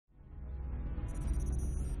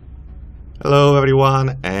Hello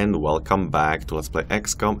everyone and welcome back to Let's Play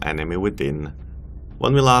XCOM Enemy Within.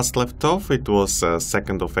 When we last left off it was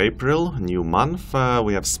 2nd of April, new month.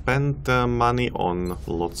 We have spent money on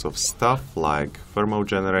lots of stuff like thermo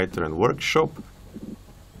generator and workshop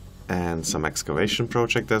and some excavation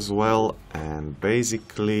project as well, and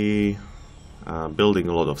basically building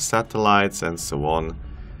a lot of satellites and so on.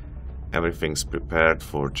 Everything's prepared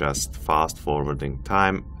for just fast forwarding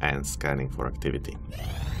time and scanning for activity.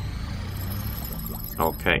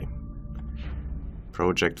 Okay,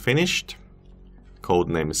 project finished.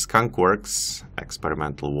 Codename Skunkworks,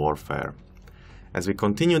 Experimental Warfare. As we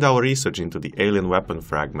continued our research into the alien weapon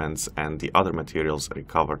fragments and the other materials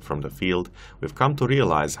recovered from the field, we've come to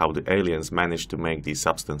realize how the aliens managed to make these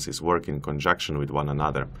substances work in conjunction with one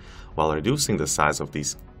another. While reducing the size of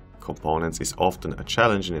these components is often a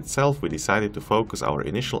challenge in itself, we decided to focus our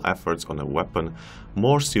initial efforts on a weapon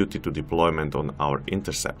more suited to deployment on our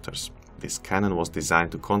interceptors. This cannon was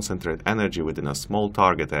designed to concentrate energy within a small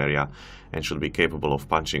target area and should be capable of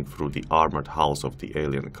punching through the armored hulls of the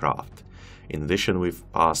alien craft. In addition, we've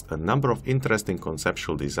passed a number of interesting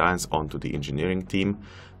conceptual designs onto the engineering team.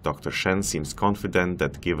 Dr. Shen seems confident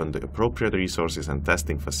that given the appropriate resources and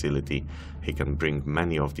testing facility, he can bring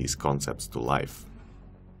many of these concepts to life.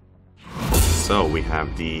 So we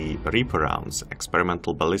have the Reaper rounds.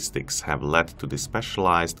 Experimental ballistics have led to the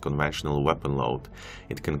specialized conventional weapon load.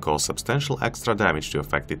 It can cause substantial extra damage to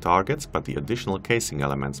affected targets, but the additional casing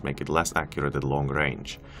elements make it less accurate at long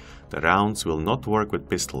range. The rounds will not work with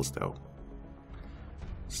pistols though.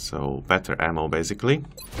 So better ammo basically.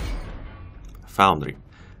 Foundry.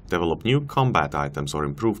 Develop new combat items or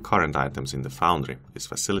improve current items in the foundry. This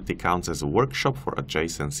facility counts as a workshop for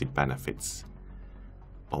adjacency benefits.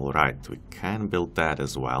 Alright, we can build that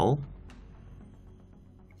as well.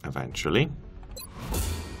 Eventually.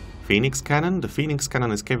 Phoenix Cannon. The Phoenix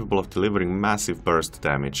Cannon is capable of delivering massive burst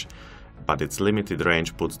damage, but its limited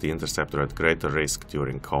range puts the interceptor at greater risk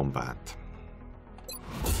during combat.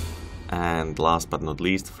 And last but not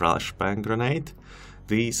least, Flashbang Grenade.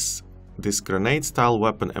 This grenade-style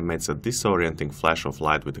weapon emits a disorienting flash of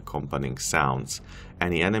light with accompanying sounds.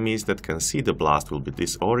 Any enemies that can see the blast will be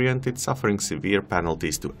disoriented, suffering severe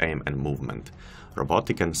penalties to aim and movement.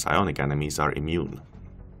 Robotic and psionic enemies are immune.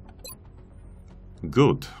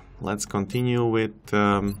 Good. Let's continue with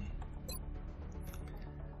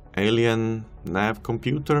alien nav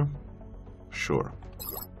computer. Sure.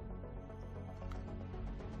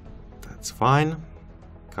 That's fine.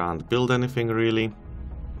 Can't build anything really.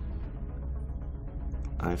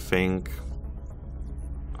 I think,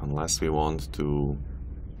 unless we want to...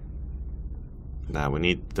 Now we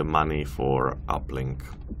need the money for uplink.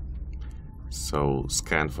 So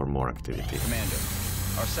scan for more activity. Commander,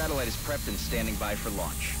 our satellite is prepped and standing by for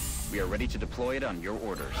launch. We are ready to deploy it on your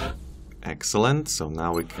orders. Excellent. So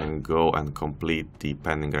now we can go and complete the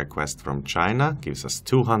pending request from China. Gives us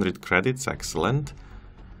 200 credits. Excellent.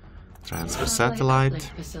 Transfer satellite.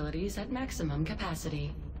 Uplink facilities at maximum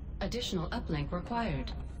capacity. Additional uplink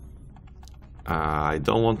required. I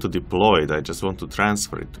don't want to deploy it, I just want to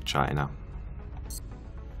transfer it to China.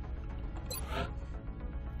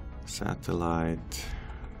 Satellite.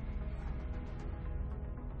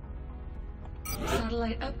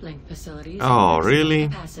 Satellite uplink facilities. Oh, really?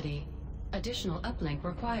 Capacity. Additional uplink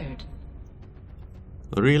required.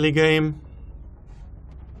 Really, game?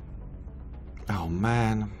 Oh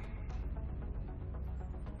man.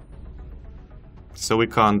 So we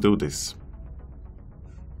can't do this.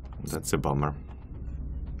 That's a bummer.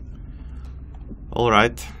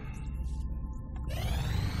 Alright.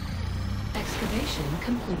 Excavation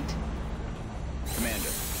complete. Commander,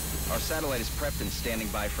 our satellite is prepped and standing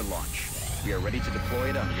by for launch. We are ready to deploy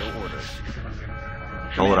it on your orders.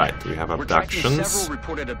 Alright, we have abductions. We're tracking several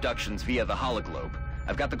reported abductions via the hologlobe.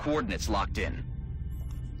 I've got the coordinates locked in.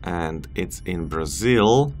 And it's in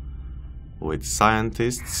Brazil with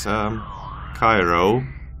scientists. Cairo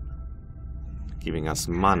giving us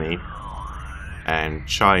money and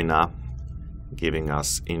China giving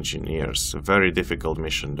us engineers. A very difficult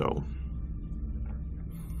mission though.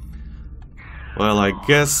 Well, I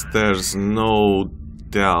guess there's no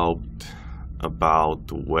doubt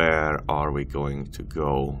about where are we going to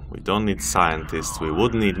go. We don't need scientists, we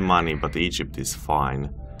would need money, but Egypt is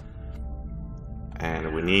fine.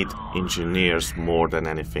 And we need engineers more than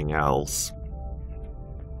anything else.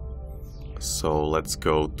 So let's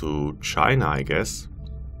go to China, I guess.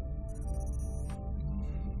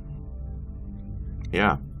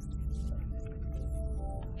 Yeah.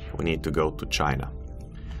 We need to go to China.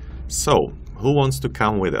 So, who wants to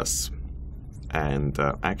come with us? And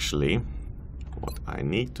actually, what I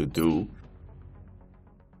need to do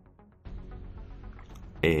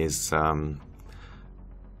is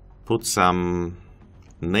put some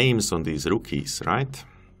names on these rookies, right?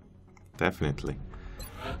 Definitely.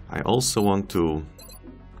 I also want to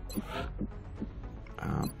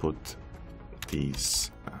put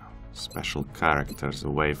these special characters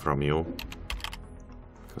away from you,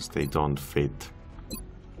 because they don't fit.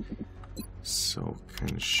 So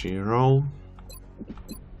Kenshiro,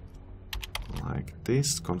 like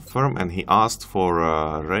this, confirm, and he asked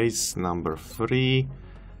for race number 3,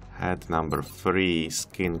 head number 3,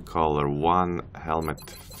 skin color 1, helmet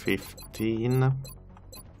 15,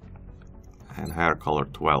 and hair color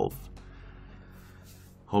 12.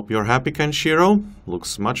 Hope you're happy, Kenshiro.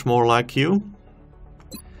 Looks much more like you.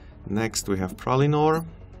 Next we have Pralinor.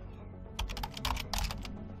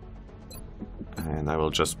 And I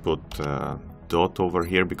will just put dot over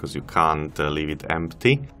here because you can't leave it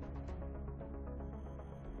empty.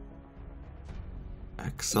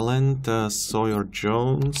 Excellent. Sawyer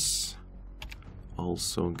Jones.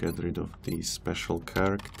 Also get rid of these special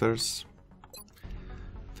characters.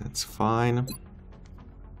 That's fine.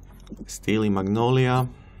 Steely Magnolia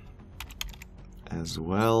as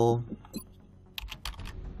well.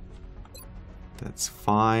 That's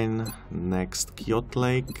fine. Next, Kyot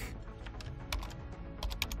Lake.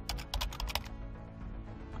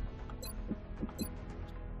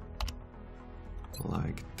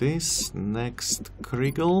 Like this. Next,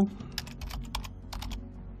 Kriegel.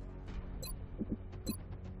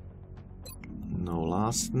 No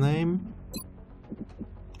last name.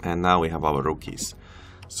 And now we have our rookies.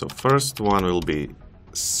 So first one will be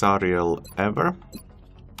Sariel Ever.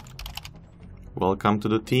 Welcome to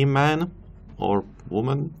the team, man. Or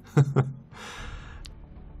woman.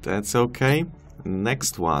 That's okay.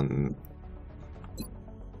 Next one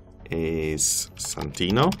is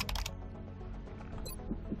Santino.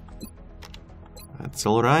 That's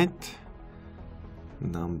alright.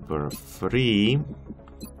 Number 3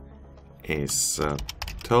 is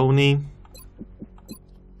Tony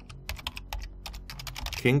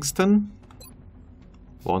Kingston.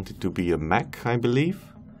 Wanted to be a mech, I believe.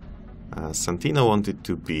 Santino wanted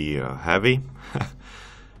to be heavy.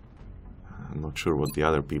 I'm not sure what the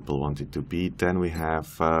other people wanted to be. Then we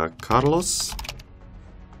have Carlos.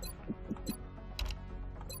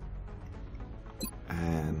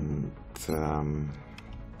 And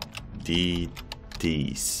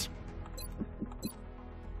DTs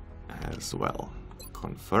as well.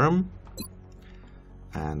 Confirm.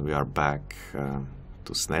 And we are back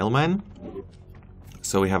to Snailman.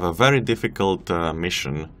 So we have a very difficult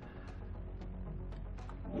mission.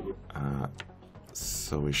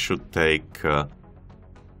 So we should take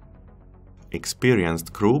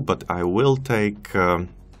experienced crew, but I will take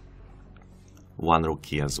one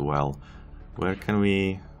rookie as well. Where can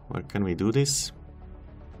we do this?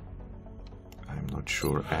 I'm not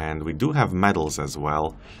sure. And we do have medals as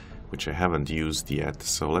well, which I haven't used yet.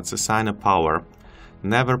 So let's assign a power.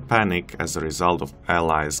 Never panic as a result of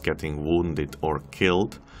allies getting wounded or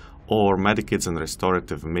killed, or medikits and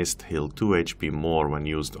restorative mist heal 2 HP more when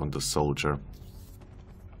used on the soldier.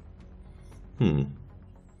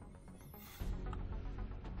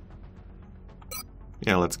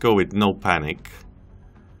 Yeah, let's go with no panic.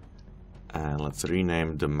 And let's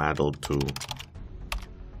rename the medal to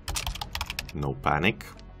no panic.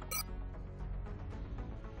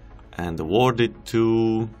 And award it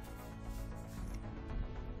to...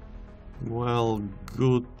 well,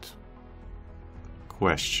 good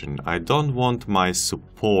question. I don't want my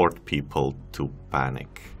support people to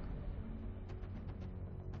panic,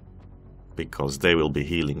 because they will be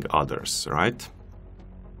healing others, right?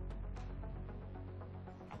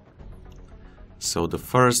 So the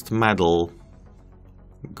first medal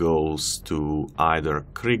goes to either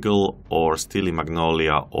Kriegel or Steely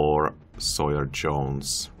Magnolia or Sawyer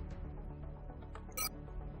Jones.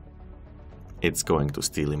 It's going to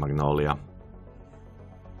Steely Magnolia.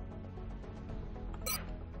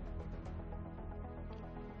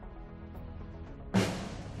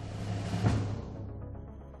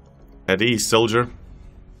 At ease, soldier.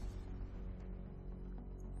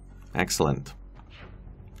 Excellent.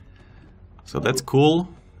 So that's cool.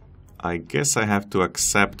 I guess I have to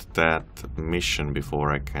accept that mission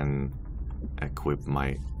before I can equip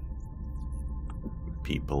my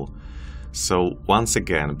people. So once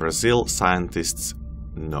again, Brazil, scientists,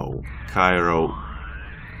 no. Cairo,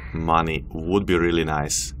 money would be really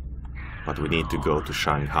nice, but we need to go to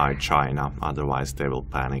Shanghai, China, otherwise they will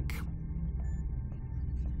panic.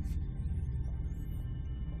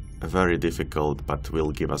 Very difficult, but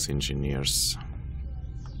will give us engineers.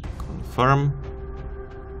 Confirm.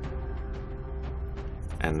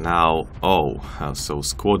 And now, so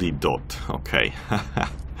Squaddy Dot, okay.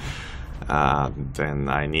 Then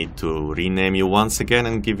I need to rename you once again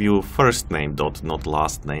and give you first name Dot, not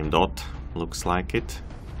last name Dot, looks like it.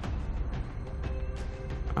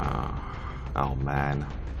 Oh man.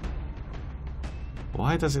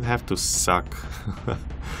 Why does it have to suck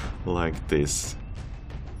like this?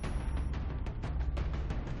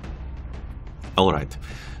 Alright,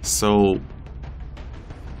 so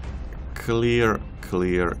clear,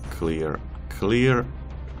 clear, clear, clear,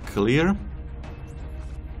 clear.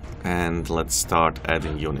 And let's start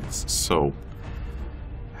adding units. So,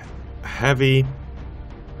 heavy.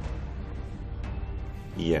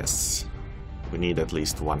 Yes, we need at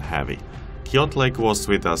least one heavy. Kyoto Lake was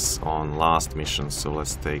with us on last mission, so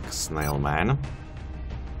let's take Snail Man.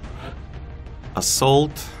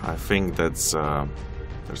 Assault, I think that's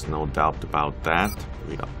there's no doubt about that.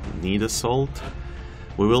 We need assault.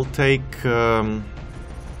 We will take a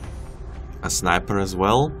sniper as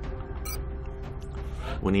well.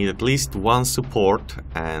 We need at least one support,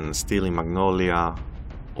 and Stealing Magnolia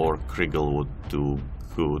or Kriegel would do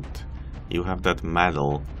good. You have that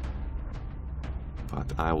medal,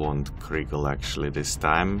 but I want Kriegel actually this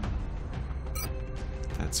time.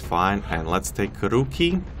 That's fine, and let's take a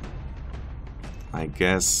rookie. I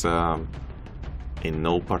guess in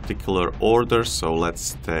no particular order, so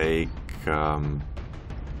let's take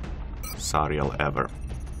Sariel Ever.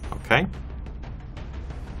 Okay?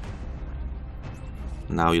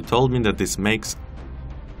 Now you told me that this makes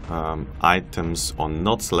items on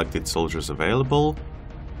not selected soldiers available,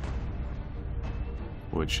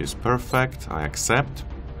 which is perfect, I accept.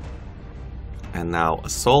 And now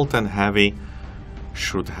Assault and Heavy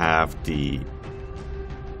should have the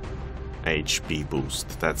HP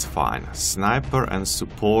boost, that's fine. Sniper and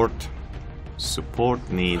Support.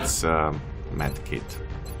 Support needs medkit.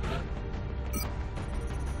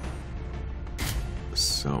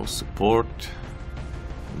 So Support,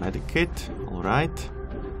 medikit, alright.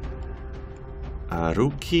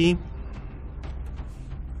 Rookie.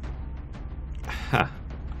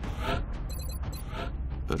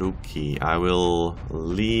 Rookie, I will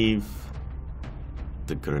leave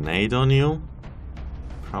the grenade on you,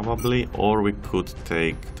 probably, or we could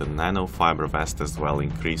take the nanofiber vest as well,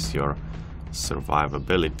 increase your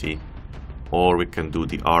survivability, or we can do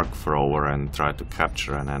the arc thrower and try to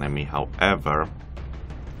capture an enemy. However,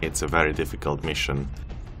 it's a very difficult mission.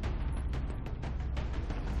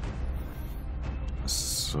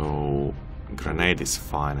 So, grenade is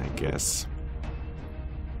fine, I guess.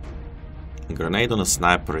 Grenade on a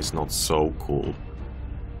sniper is not so cool.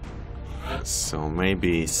 So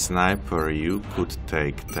maybe sniper, you could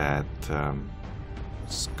take that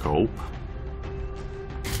scope.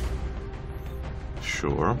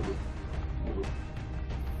 Sure.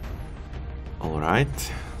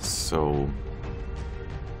 Alright, so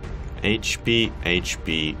HP,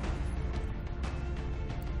 HP,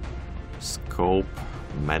 scope,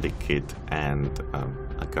 medikit, and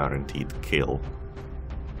a guaranteed kill.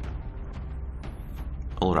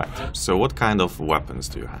 Alright, so what kind of weapons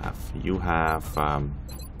do you have? You have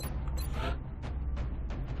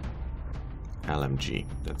LMG,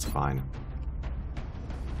 that's fine.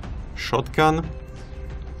 Shotgun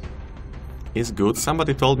is good.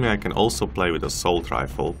 Somebody told me I can also play with assault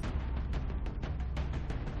rifle.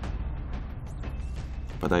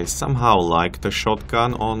 But I somehow like the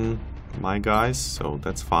shotgun on my guys, so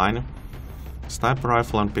that's fine. Sniper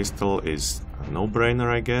rifle and pistol is a no-brainer,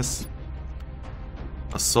 I guess.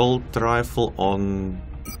 Assault rifle on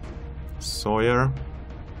Sawyer.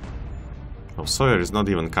 Oh, Sawyer is not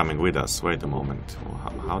even coming with us. Wait a moment.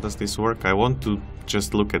 How does this work? I want to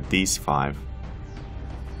just look at these 5.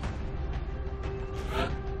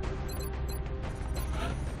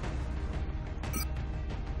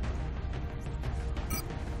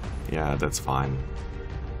 Yeah, that's fine.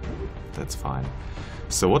 That's fine.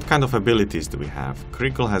 So what kind of abilities do we have?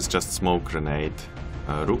 Kriegel has just smoke grenade.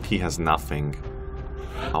 Rookie has nothing.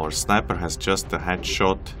 Our sniper has just a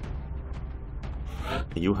headshot.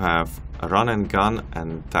 You have a run and gun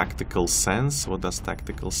and tactical sense. What does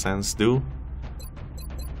tactical sense do?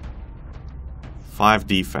 5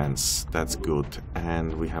 defense, that's good.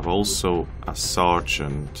 And we have also a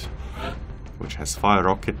sergeant, which has fire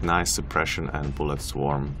rocket, nice suppression, and bullet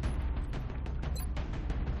swarm.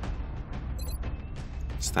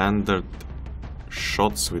 Standard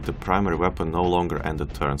shots with the primary weapon no longer end a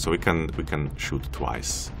turn, so we can shoot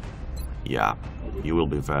twice. Yeah, you will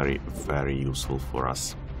be very, very useful for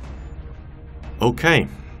us. Okay.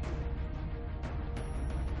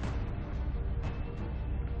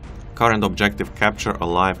 Current objective: capture a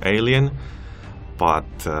live alien, but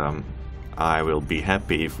I will be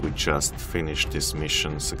happy if we just finish this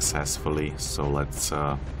mission successfully. So let's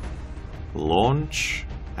launch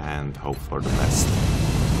and hope for the best.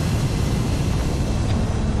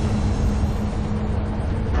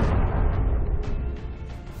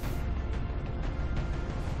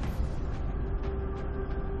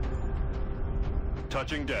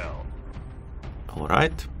 Touching down.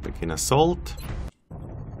 Alright, begin assault.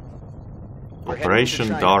 We're heading Operation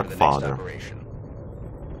to China Dark for the next Father. operation.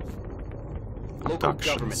 Local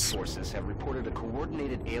government Abductions. forces have reported a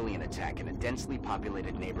coordinated alien attack in a densely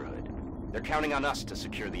populated neighborhood. They're counting on us to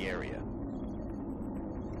secure the area.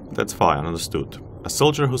 That's fine, understood. A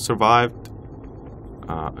soldier who survived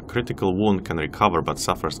a critical wound can recover but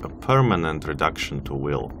suffers a permanent reduction to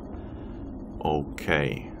will.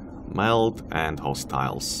 Okay. Meld and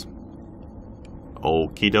hostiles.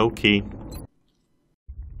 Okie dokie.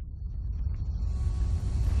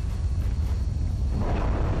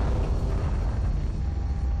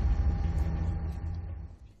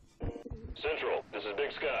 Central, this is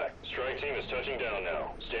Big Sky. Strike team is touching down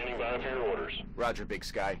now. Standing by for your orders. Roger, Big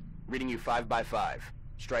Sky. Reading you 5 by 5.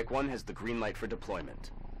 Strike 1 has the green light for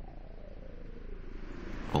deployment.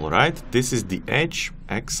 Alright, this is the edge.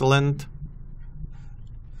 Excellent.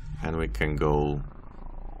 And we can go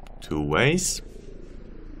 2 ways.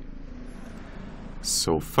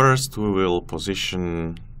 So first we will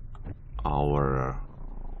position our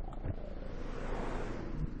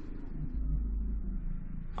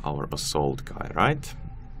assault guy, right?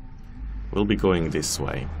 We'll be going this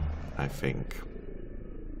way, I think.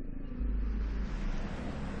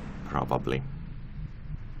 Probably.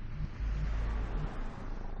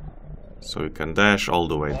 So you can dash all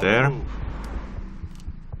the way there.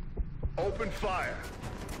 Open fire.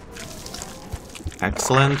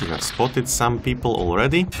 Excellent, you have spotted some people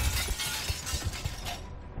already.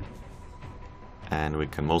 And we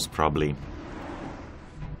can most probably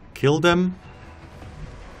kill them.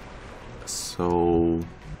 So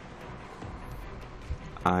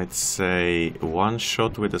I'd say 1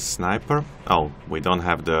 shot with a sniper. Oh, we don't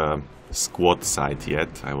have the squad sight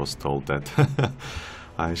yet. I was told that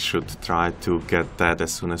I should try to get that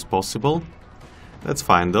as soon as possible. That's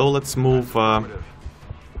fine though, let's move a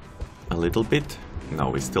little bit.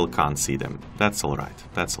 No, we still can't see them. That's alright,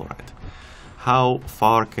 that's alright. How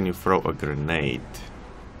far can you throw a grenade?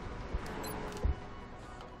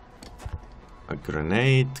 A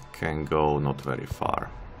grenade can go not very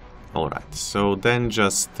far. Alright, so then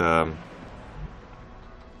just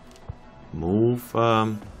move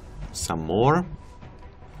some more.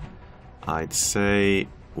 I'd say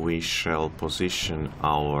we shall position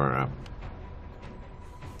our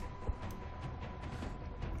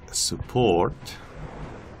support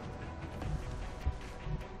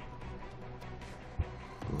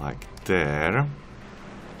like there.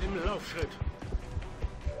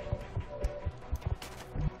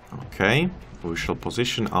 Okay, we shall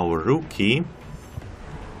position our rookie.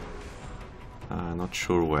 Not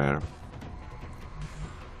sure where.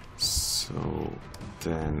 So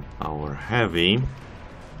then our heavy.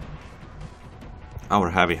 Our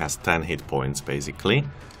heavy has 10 hit points basically.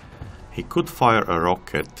 He could fire a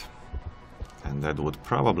rocket, and that would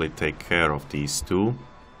probably take care of these two.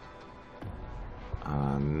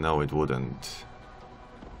 No, it wouldn't.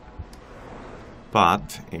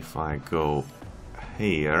 But if I go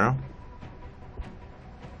here...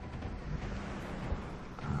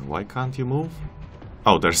 why can't you move?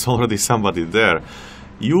 Oh, there's already somebody there.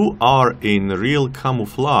 You are in real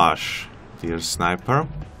camouflage, dear sniper.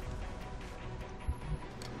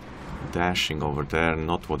 Dashing over there,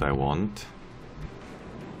 not what I want.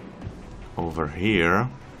 Over here.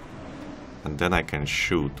 And then I can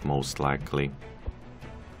shoot, most likely.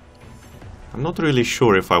 I'm not really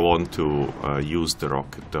sure if I want to use the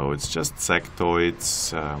rocket, though. It's just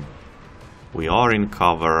sectoids. We are in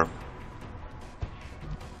cover.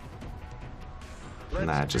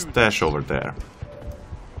 Nah, just dash over there.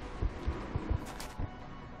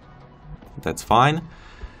 That's fine.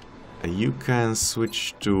 You can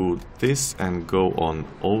switch to this and go on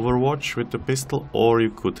Overwatch with the pistol, or you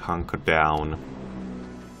could hunker down.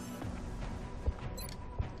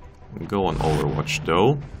 Go on Overwatch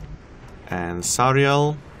though. And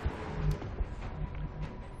Sariel,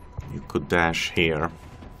 you could dash here.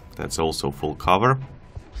 That's also full cover.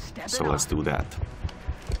 So let's do that.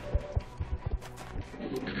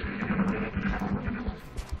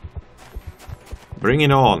 Bring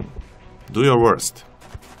it on. Do your worst.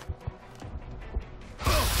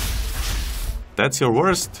 That's your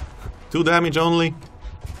worst? 2 damage only?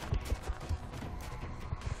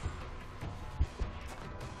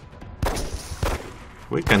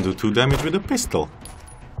 We can do 2 damage with a pistol.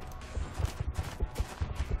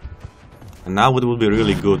 And now it would be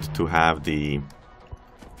really good to have the...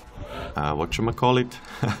 whatchamacallit?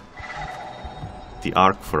 The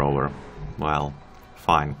arc thrower. Well,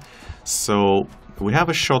 fine. So, we have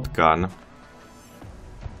a shotgun.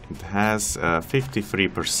 It has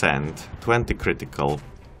 53%, 20 critical.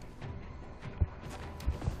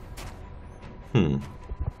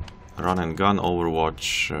 Run and gun,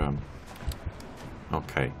 Overwatch.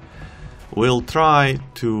 Okay. We'll try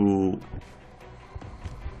to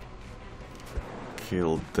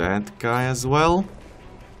kill that guy as well.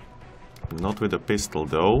 Not with a pistol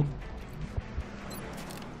though.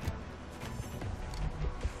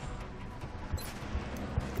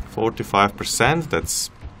 %, that's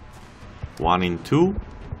 1 in 2.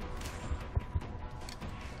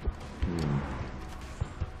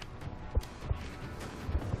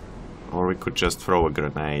 Or we could just throw a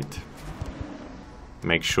grenade.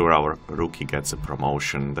 Make sure our rookie gets a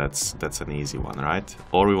promotion. That's an easy one, right?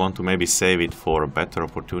 Or we want to maybe save it for a better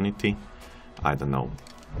opportunity. I don't know.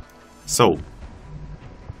 So,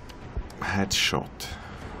 headshot.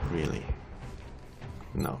 Really?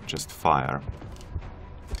 No, just fire.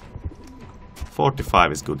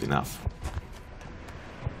 45 is good enough.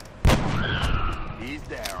 He's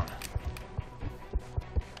down.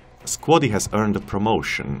 Squaddy has earned a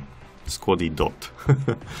promotion. Squaddy dot.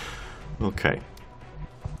 Okay.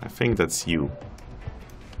 I think that's you,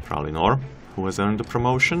 Pralinor, who has earned the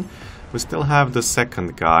promotion. We still have the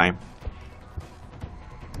second guy.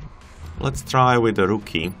 Let's try with the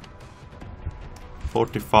rookie.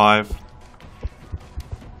 45.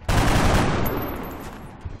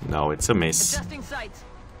 No, it's a miss. Adjusting sights.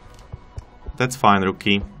 That's fine,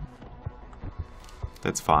 rookie.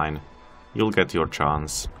 That's fine. You'll get your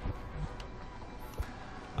chance.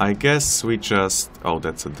 I guess we just... Oh,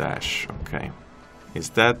 that's a dash. Okay. Is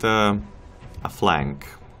that a flank?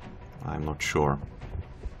 I'm not sure.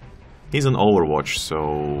 He's on Overwatch,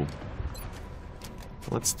 so...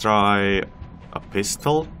 Let's try a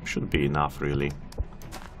pistol. Should be enough, really.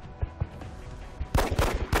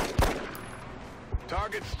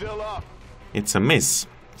 Target's still up. It's a miss.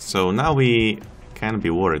 So now we can be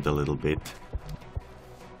worried a little bit.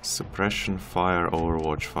 Suppression, fire,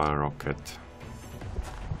 Overwatch, fire, rocket.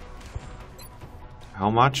 How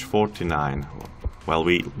much? 49. Well,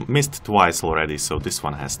 we missed twice already, so this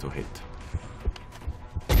one has to hit.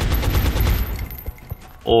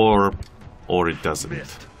 Or it doesn't.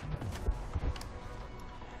 Missed.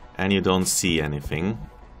 And you don't see anything.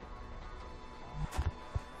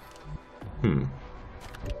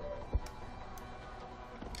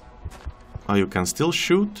 Oh, you can still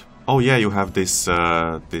shoot? Oh yeah, you have this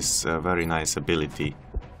very nice ability.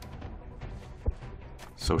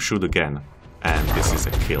 So shoot again. And this is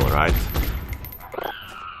a kill, right?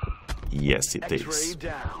 Yes, it is.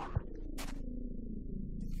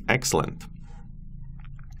 Excellent.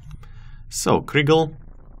 So, Kriegel,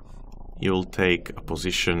 you'll take a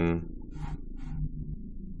position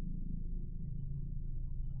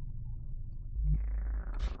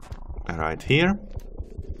right here.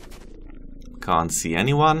 Can't see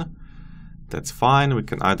anyone. That's fine. We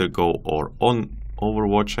can either go or on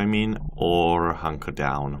Overwatch, I mean, or hunker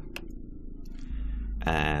down.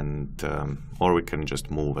 And or we can just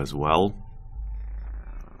move as well.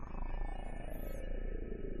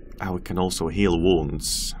 And we can also heal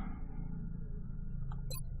wounds.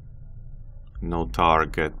 No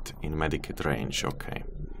target in medikit range. Okay.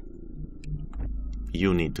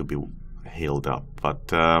 You need to be healed up,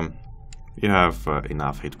 but you have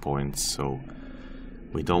enough hit points, so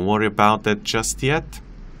we don't worry about that just yet.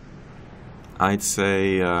 I'd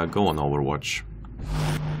say go on Overwatch.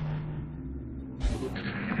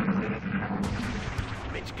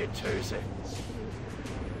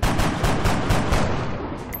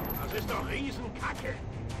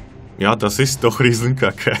 Ja, das ist doch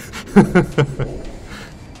Riesenkacke.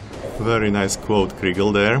 Very nice quote,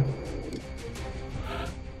 Kriegel, there.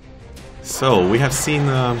 So, we have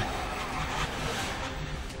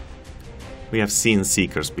seen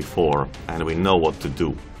Seekers before, and we know what to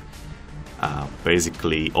do.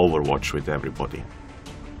 Basically, Overwatch with everybody.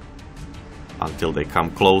 Until they come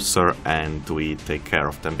closer and we take care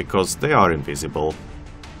of them, because they are invisible.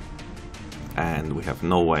 And we have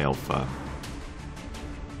no way of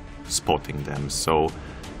spotting them. So,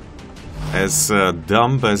 as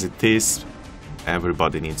dumb as it is,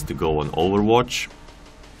 everybody needs to go on Overwatch.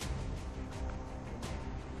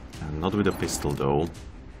 And not with a pistol though.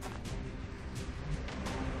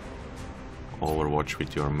 Overwatch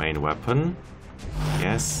with your main weapon.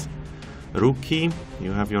 Yes. Rookie,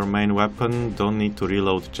 you have your main weapon. Don't need to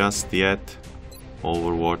reload just yet.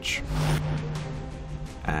 Overwatch.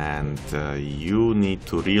 And you need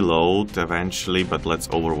to reload eventually, but let's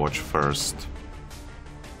Overwatch first,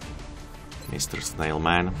 Mr.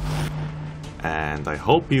 Snailman. And I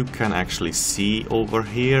hope you can actually see over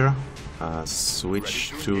here.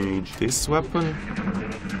 Switch to this weapon.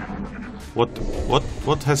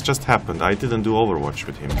 What has just happened? I didn't do Overwatch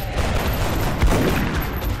with him.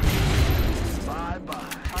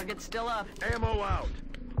 Bye-bye. Target's still up. Ammo out.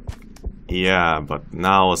 Yeah, but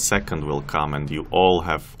now a second will come and you all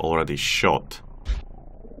have already shot.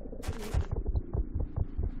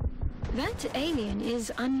 That alien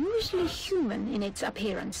is unusually human in its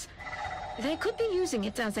appearance. They could be using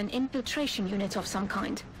it as an infiltration unit of some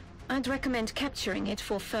kind. I'd recommend capturing it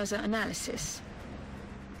for further analysis.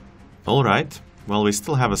 Alright, well, we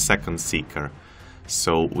still have a second seeker.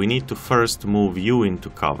 So we need to first move you into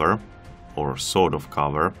cover, or sort of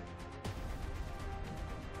cover.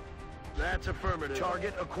 That's affirmative.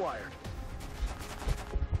 Target acquired.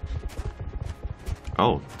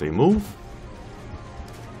 Oh, they move?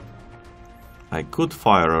 I could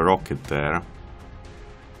fire a rocket there.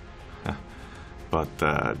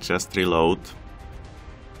 But just reload.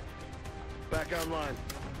 Back online.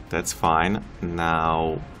 That's fine.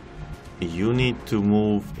 Now you need to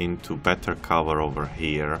move into better cover over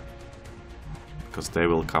here, because they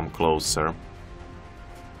will come closer.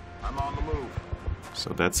 I'm on the move. So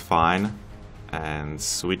that's fine. And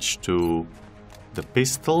switch to the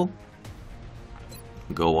pistol.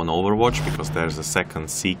 Go on Overwatch, because there's a second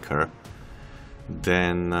seeker.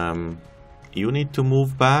 Then you need to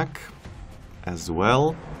move back as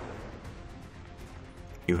well.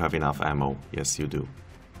 You have enough ammo. Yes, you do.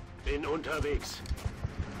 Bin unterwegs.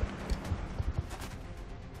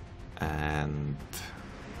 And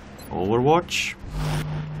Overwatch.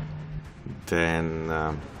 Then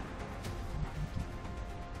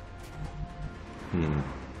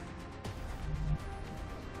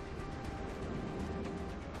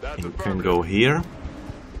That's you can go here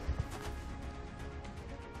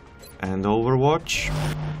and Overwatch.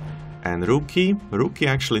 And Rookie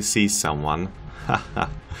actually sees someone.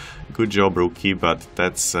 Good job, Rookie, but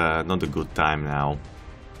that's not a good time now.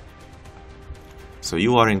 So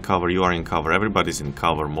you are in cover, everybody's in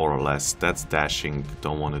cover more or less. That's dashing,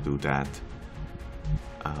 don't want to do that.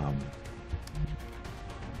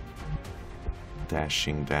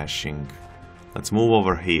 Dashing. Let's move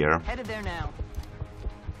over here. Headed there now.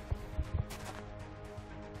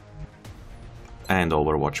 And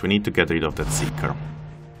Overwatch, we need to get rid of that Seeker.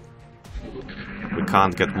 We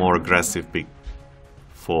can't get more aggressive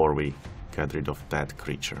before we get rid of that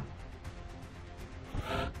creature.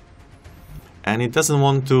 And it doesn't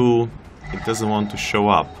want to show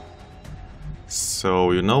up.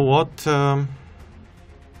 So you know what?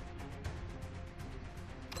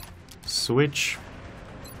 Switch.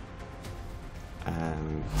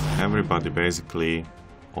 And everybody basically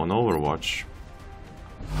on Overwatch.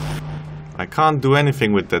 I can't do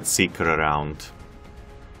anything with that Seeker around.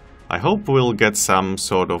 I hope we'll get some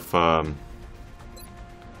sort of,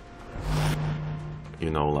 you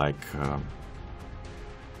know, like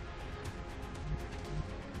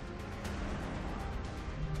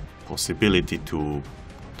possibility to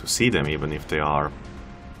see them even if they are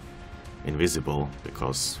invisible,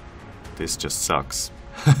 because this just sucks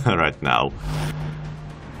right now.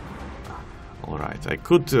 Alright, I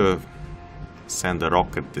could send a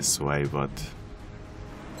rocket this way, but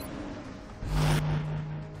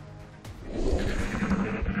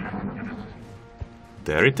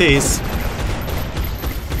there it is.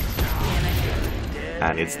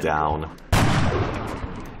 And it's down.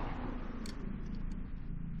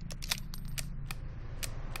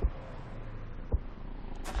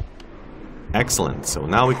 Excellent, so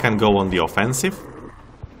now we can go on the offensive.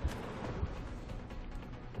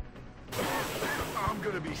 I'm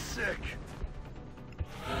gonna be sick.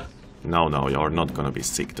 No, you're not gonna be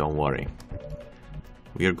sick, don't worry.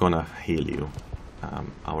 We're gonna heal you.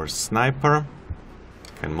 Our sniper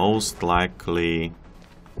can most likely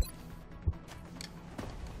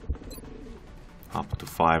up to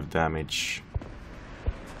 5 damage.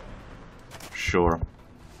 Sure.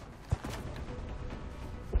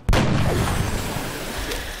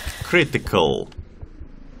 Critical.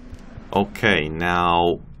 Okay,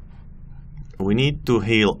 now we need to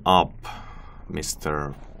heal up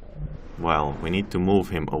Mr. Well, we need to move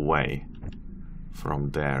him away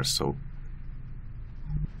from there, so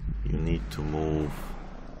you need to move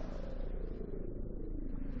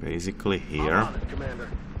basically here. I'm on it, Commander.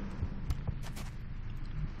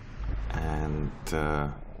 And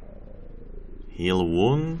heal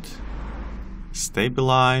wound,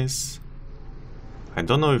 stabilize. I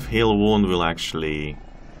don't know if heal wound will actually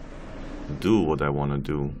do what I want to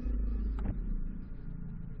do.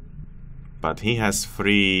 But he has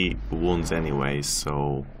 3 wounds anyway,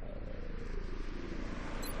 so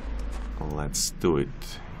let's do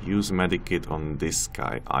it. Use medikit on this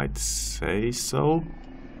guy, I'd say so.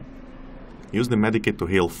 Use the medikit to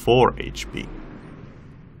heal 4 HP.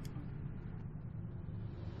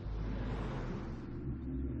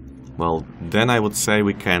 Well, then I would say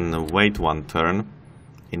we can wait 1 turn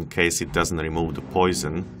in case it doesn't remove the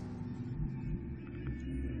poison.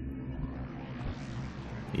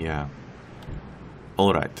 Yeah.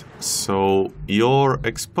 Alright, so you're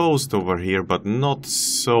exposed over here, but not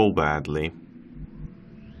so badly.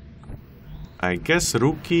 I guess,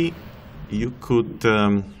 Rookie, you could...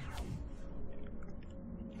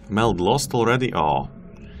 Meld lost already? Oh.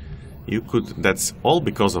 You could... That's all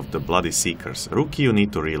because of the Bloody Seekers. Rookie, you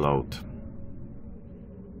need to reload.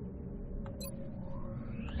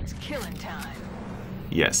 It's killing time.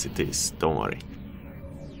 Yes, it is. Don't worry.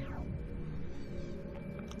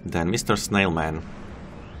 Then Mr. Snailman.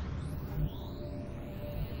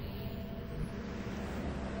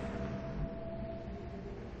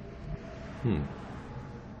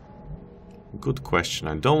 Good question.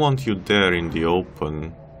 I don't want you there in the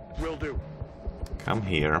open. Will do. Come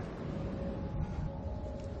here.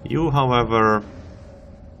 You, however,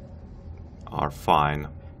 are fine.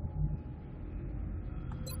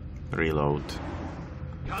 Reload.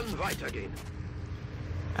 Ganz weitergehen.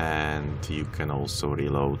 And you can also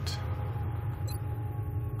reload.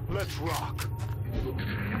 Let's rock.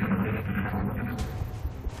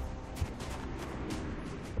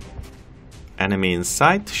 Enemy in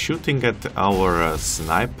sight, shooting at our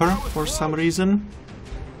sniper for some reason.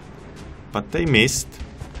 But they missed.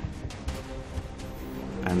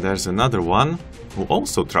 And there's another one who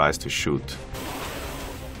also tries to shoot.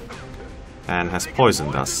 And has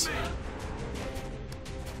poisoned us.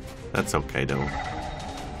 That's okay though.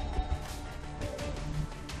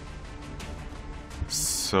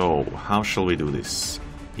 So, how shall we do this?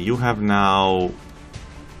 You have now...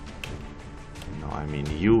 No, I mean,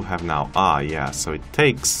 you have now... Ah, yeah, so it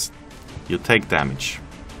takes... You take damage.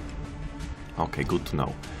 Okay, good to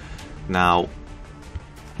know. Now,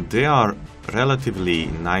 they are relatively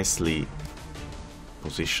nicely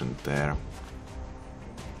positioned there.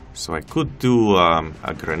 So I could do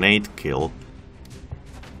a grenade kill.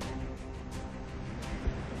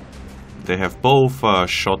 They have both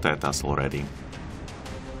shot at us already.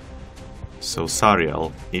 So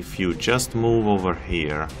Sariel, if you just move over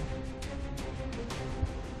here,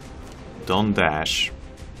 don't dash.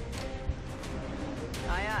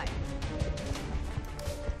 Aye, aye.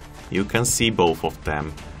 You can see both of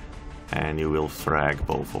them, and you will frag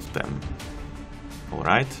both of them.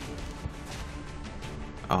 Alright?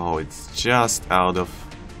 Oh, it's just out of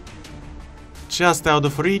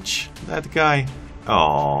reach, that guy.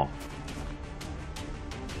 Oh.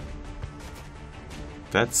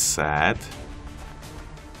 That's sad.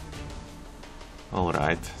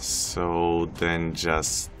 Alright, so then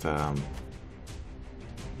just...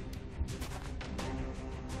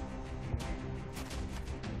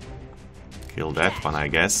 kill that one, I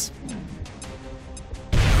guess.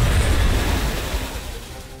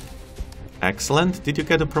 Excellent. Did you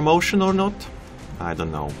get a promotion or not? I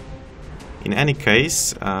don't know. In any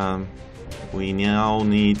case, we now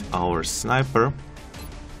need our sniper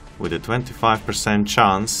with a 25%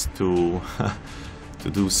 chance to to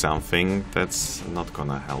do something. That's not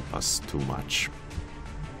gonna help us too much,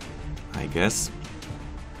 I guess.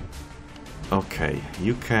 Okay,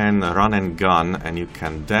 you can run and gun, and you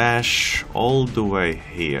can dash all the way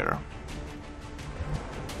here.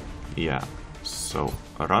 Yeah, so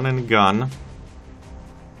run and gun.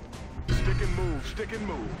 Stick and move, stick and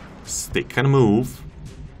move. Stick and move.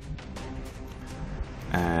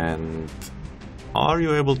 And are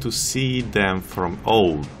you able to see them from...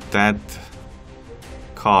 Oh, that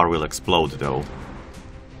car will explode though.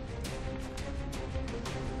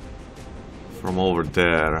 From over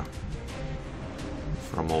there.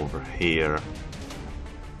 From over here.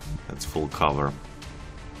 That's full cover.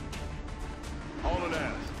 All of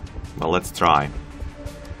that. Well, let's try.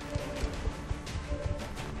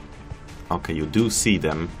 Okay, you do see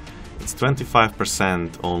them. It's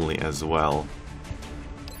 25% only as well.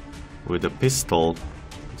 With a pistol,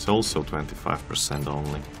 it's also 25%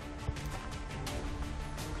 only.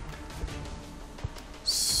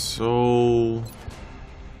 So...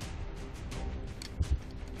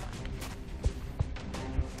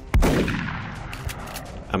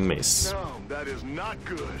 a miss. No, that is not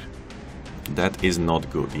good. That is not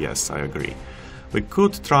good, yes, I agree. We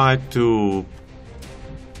could try to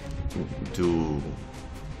do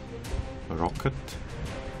a rocket.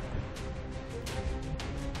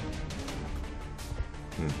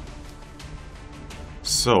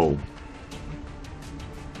 So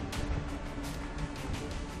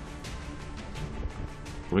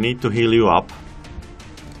we need to heal you up.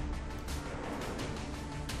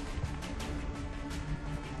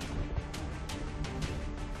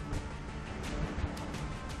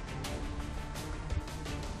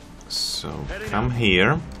 So come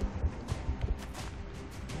here.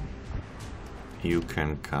 You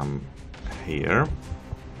can come here.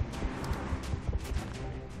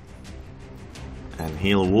 And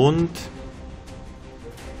heal wound.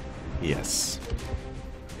 Yes.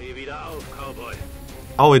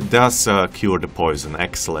 Oh, it does cure the poison.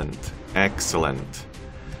 Excellent. Excellent.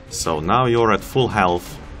 So now you're at full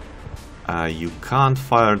health. You can't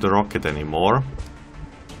fire the rocket anymore.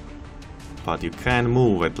 But you can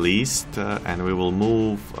move at least. And we will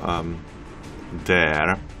move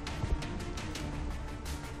there.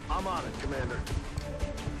 I'm on it, Commander.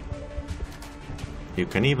 You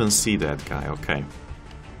can even see that guy, okay.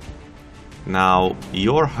 Now,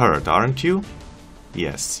 you're hurt, aren't you?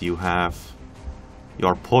 Yes, you have...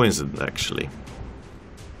 You're poisoned, actually.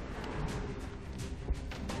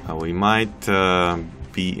 We might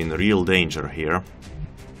be in real danger here.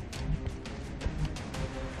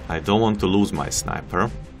 I don't want to lose my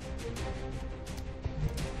sniper.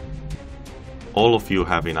 All of you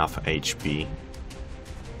have enough HP.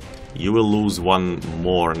 You will lose one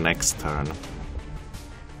more next turn.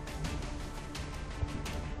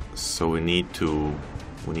 So we need to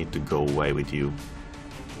go away with you.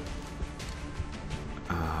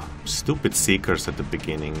 Stupid seekers at the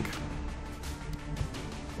beginning.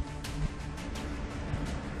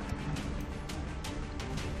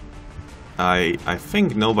 I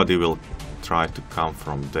think nobody will try to come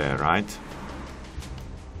from there, right?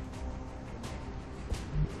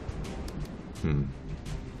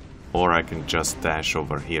 Or I can just dash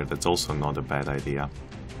over here. That's also not a bad idea.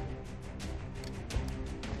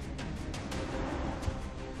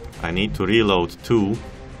 I need to reload too.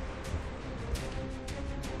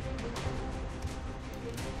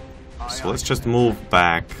 So let's just move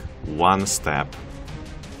back one step.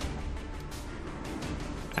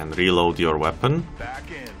 And reload your weapon. Back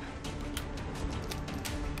in.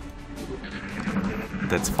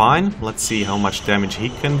 That's fine. Let's see how much damage he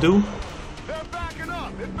can do. They're backing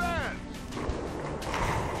up. Advance.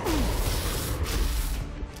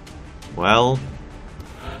 Well,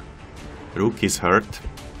 Rook is hurt.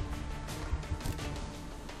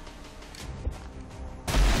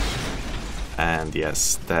 And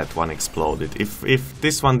yes, that one exploded. If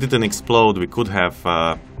this one didn't explode, we could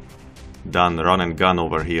have done run and gun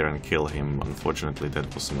over here and kill him. Unfortunately,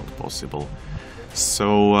 that was not possible.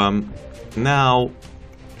 So now,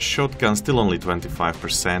 shotgun still only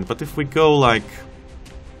 25%, but if we go like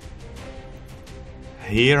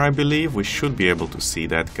here, I believe, we should be able to see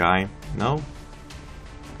that guy. No?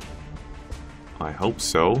 I hope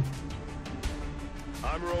so.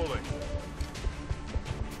 I'm rolling.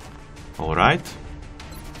 Alright.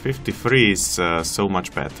 53 is so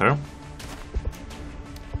much better.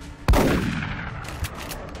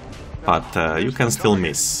 But you can still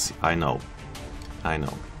miss. I know. I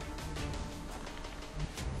know.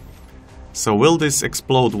 So will this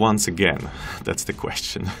explode once again? That's the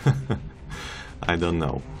question. I don't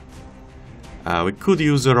know. We could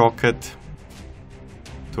use a rocket.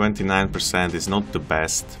 29% is not the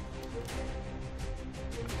best.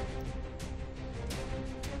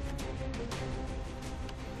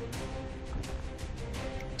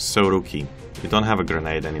 So Rookie, you don't have a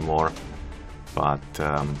grenade anymore, but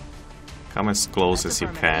come as close as you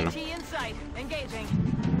can.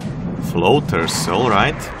 Floaters,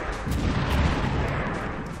 alright.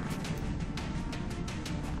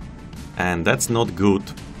 And that's not good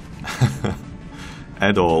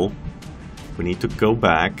at all. We need to go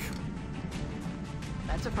back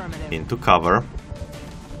into cover.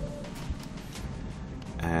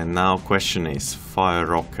 And now question is, fire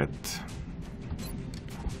rocket.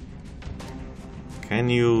 Can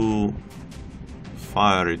you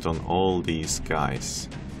fire it on all these guys?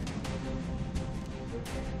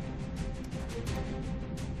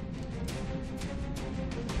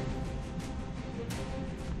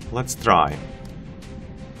 Let's try.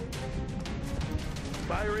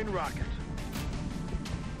 Firing rocket.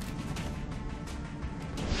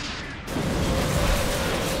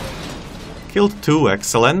 Killed two,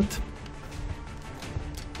 excellent.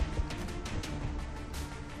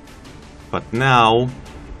 But now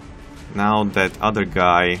that other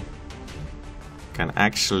guy can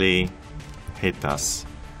actually hit us.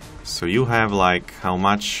 So you have like, how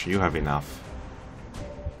much? You have enough.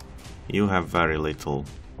 You have very little.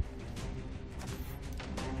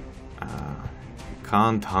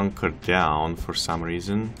 can't hunker down for some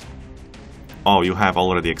reason. Oh, you have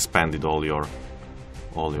already expanded all your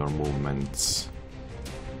movements.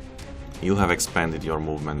 You have expanded your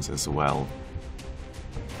movements as well.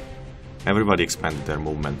 Everybody expanded their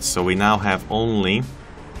movements. So we now have only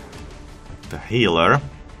the healer.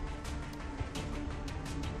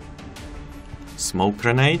 Smoke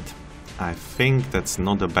grenade. I think that's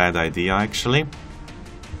not a bad idea actually.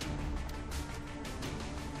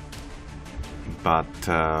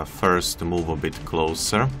 But first move a bit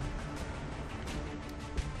closer.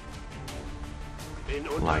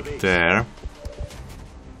 Like there.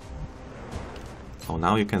 Oh,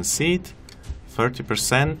 now you can see it.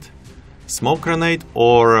 30%. Smoke grenade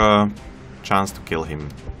or chance to kill him.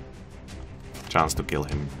 Chance to kill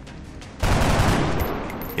him.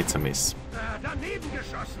 It's a miss.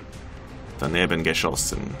 Daneben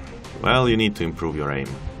geschossen. Well, you need to improve your aim.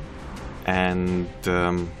 And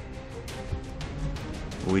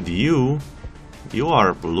with you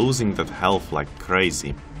are losing that health like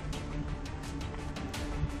crazy.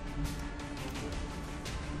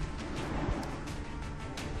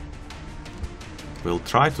 We'll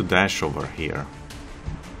try to dash over here.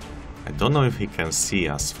 I don't know if he can see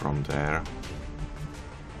us from there.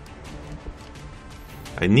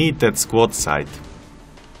 I need that squad sight.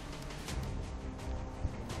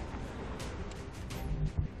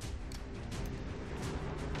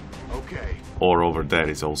 Okay. Or over there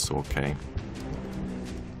is also okay.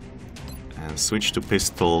 And switch to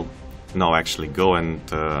pistol. No, actually, go and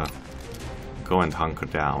hunker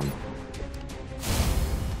down.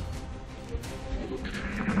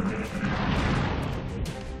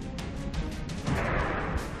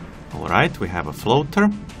 Alright, we have a floater.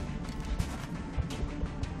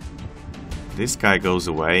 This guy goes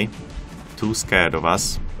away. Too scared of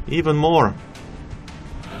us. Even more.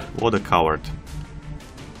 What a coward.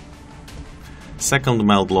 Second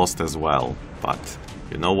meld lost as well, but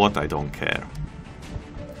you know what, I don't care.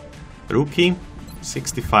 Rookie,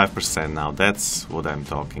 65% now, that's what I'm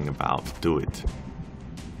talking about. Do it.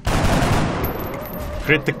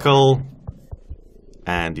 Critical,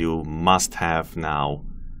 and you must have now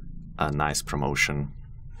a nice promotion.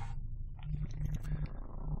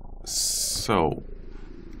 So,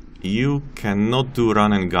 you cannot do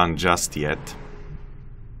run and gun just yet.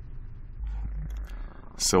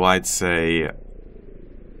 So I'd say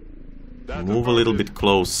move a little bit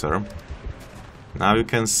closer. Now you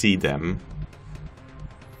can see them.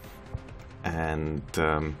 And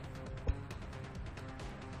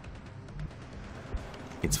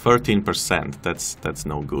it's 13%. That's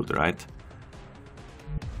no good, right?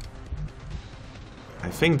 I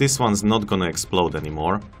think this one's not gonna explode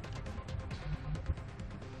anymore.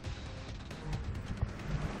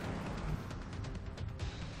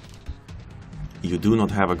 You do not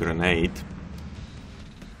have a grenade.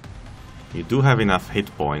 You do have enough hit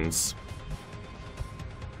points.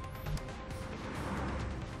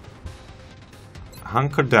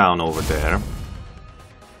 Hunker down over there.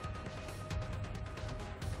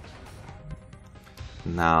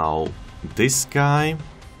 Now, this guy...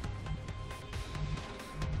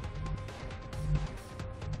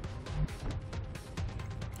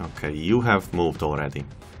 Okay, you have moved already.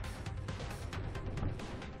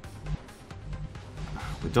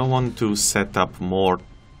 We don't want to set up more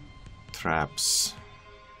traps.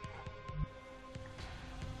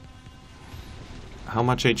 How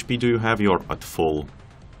much HP do you have? You're at full.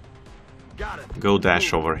 Got it. Go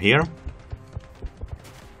dash over here.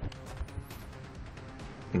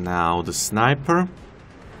 Now the sniper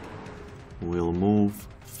will move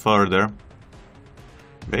further.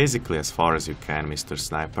 Basically as far as you can, Mr.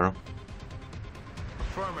 Sniper.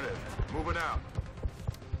 Affirmative. Moving out.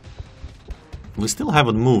 We still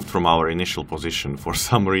haven't moved from our initial position for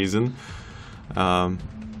some reason. I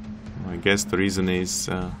guess the reason is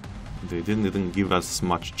they didn't give us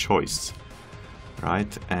much choice,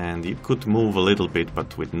 right? And you could move a little bit,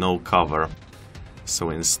 but with no cover. So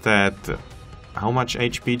instead, how much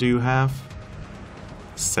HP do you have?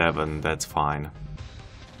 7, that's fine.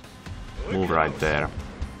 Move right there.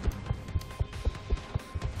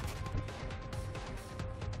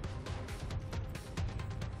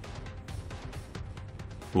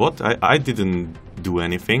 What? I didn't do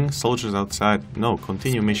anything. Soldiers outside. No,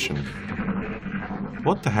 continue mission.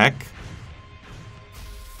 What the heck?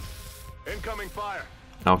 Incoming fire.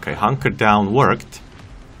 Okay, hunker down worked.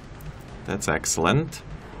 That's excellent.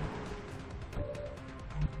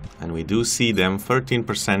 And we do see them.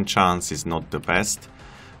 13% chance is not the best.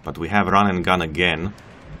 But we have run and gun again.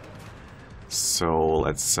 So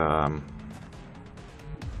let's...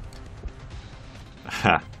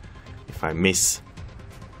 if I miss...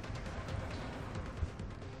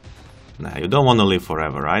 Nah, you don't want to live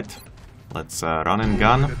forever, right? Let's run and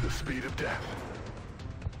gun. At the speed of death.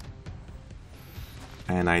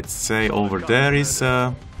 And I'd say over there is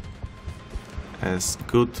as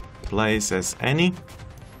good place as any.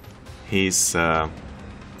 He's down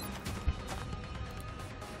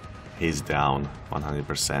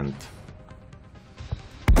 100%.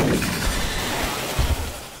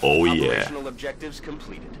 Oh yeah. Operational objectives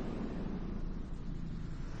completed.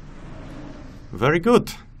 Very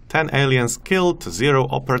good. 10 aliens killed, 0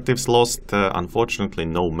 operatives lost, unfortunately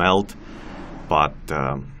no melt, but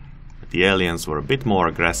the aliens were a bit more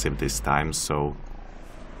aggressive this time, so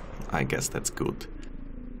I guess that's good.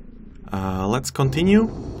 Let's continue.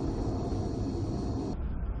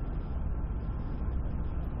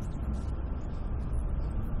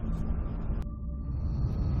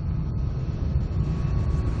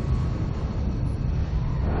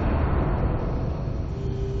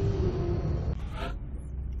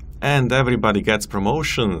 And everybody gets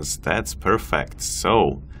promotions, that's perfect.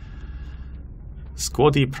 So,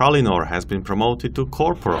 Squaddy Pralinor has been promoted to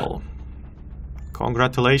Corporal.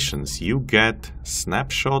 Congratulations, you get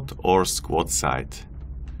Snapshot or Squad Sight.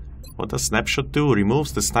 What does Snapshot do?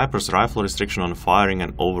 Removes the sniper's rifle restriction on firing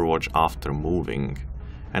and overwatch after moving.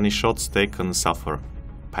 Any shots taken suffer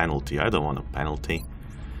penalty. I don't want a penalty.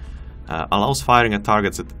 Allows firing at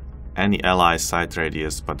targets at any ally sight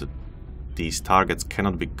radius, but these targets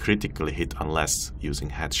cannot be critically hit unless using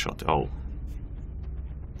headshot. Oh.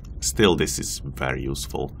 Still, this is very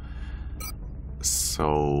useful.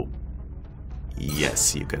 So,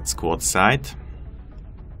 yes, you get Squad Sight.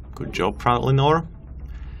 Good job, Pralinor.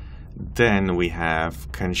 Then we have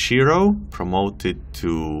Kenshiro, promoted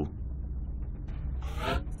to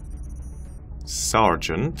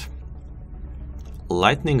Sergeant.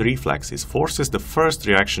 Lightning Reflexes forces the first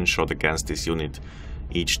reaction shot against this unit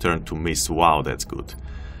each turn to miss. Wow, that's good.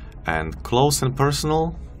 And close and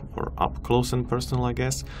personal, or up close and personal, I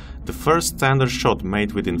guess. The first standard shot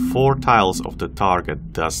made within 4 tiles of the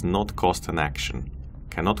target does not cost an action.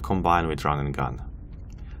 Cannot combine with run and gun.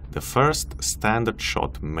 The first standard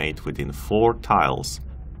shot made within 4 tiles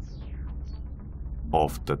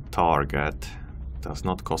of the target does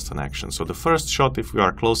not cost an action. So the first shot, if we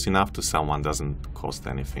are close enough to someone, doesn't cost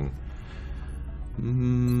anything.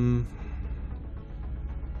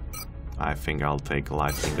 I think I'll take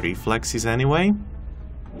Lightning Reflexes anyway.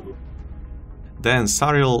 Then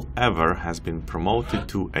Sariel Ever has been promoted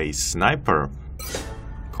to a Sniper.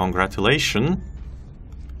 Congratulations!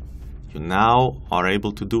 You now are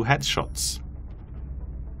able to do headshots.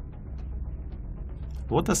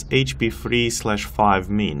 What does HP 3/5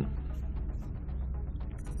 mean?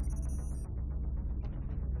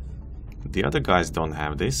 The other guys don't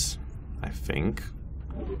have this, I think.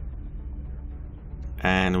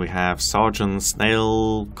 And we have Sergeant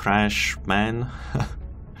Snail Crash Man,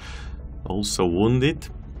 also wounded.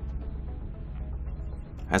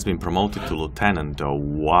 Has been promoted to Lieutenant though.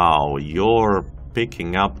 Wow, you're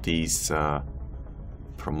picking up these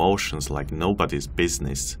promotions like nobody's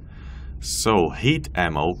business. So, heat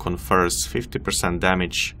ammo confers 50%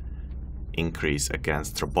 damage increase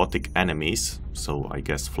against robotic enemies, so I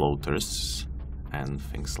guess floaters and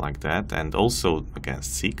things like that, and also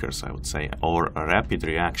against seekers, I would say, or a rapid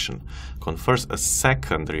reaction. Confers a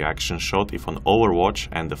second reaction shot if on overwatch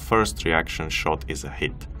and the first reaction shot is a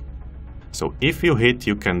hit. So if you hit,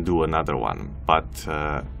 you can do another one, but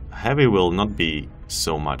heavy will not be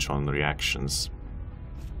so much on reactions.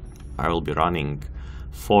 I will be running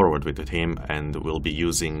forward with him and will be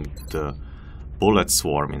using the bullet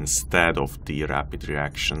swarm instead of the rapid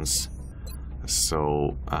reactions.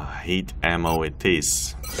 So, heat ammo it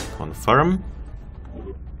is. Confirm.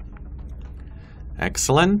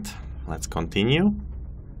 Excellent. Let's continue.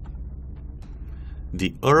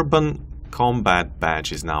 The Urban Combat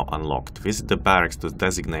Badge is now unlocked. Visit the barracks to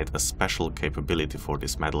designate a special capability for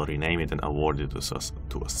this medal, rename it and award it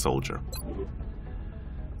to a soldier.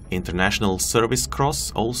 International Service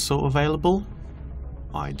Cross also available.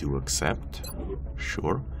 I do accept.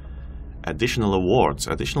 Sure. Additional awards.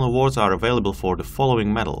 Additional awards are available for the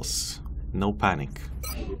following medals. No panic.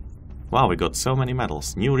 Wow, we got so many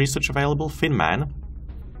medals. New research available. Finman.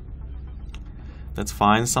 That's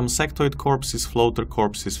fine. Some sectoid corpses, floater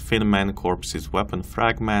corpses, Finman corpses, weapon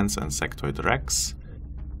fragments, and sectoid wrecks.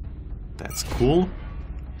 That's cool.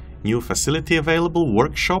 New facility available.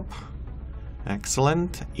 Workshop.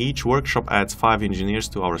 Excellent. Each workshop adds 5 engineers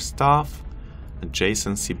to our staff.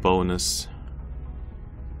 Adjacency bonus.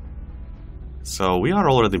 So we are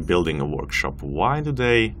already building a workshop. Why do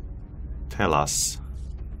they tell us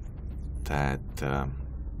that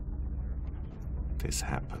this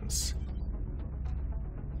happens?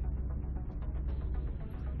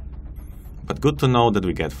 But good to know that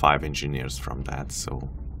we get 5 engineers from that, so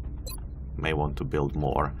may want to build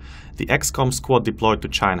more. The XCOM squad deployed to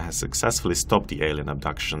China has successfully stopped the alien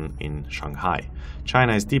abduction in Shanghai.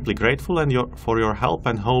 China is deeply grateful for your help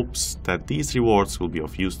and hopes that these rewards will be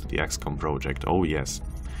of use to the XCOM project. Oh yes.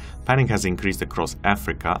 Panic has increased across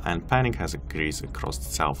Africa and panic has increased across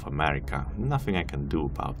South America. Nothing I can do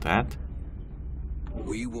about that.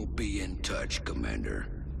 We will be in touch, Commander.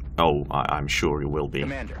 Oh, I'm sure you will be.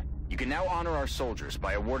 Commander, you can now honor our soldiers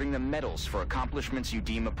by awarding them medals for accomplishments you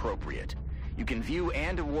deem appropriate. You can view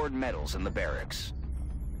and award medals in the barracks.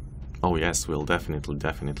 Oh yes, we'll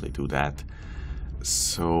definitely do that.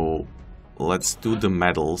 So, let's do the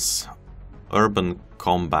medals. Urban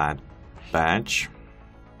Combat Badge.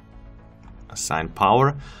 Assign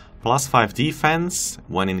power. +5 defense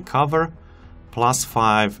when in cover.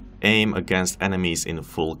 +5 aim against enemies in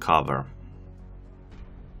full cover.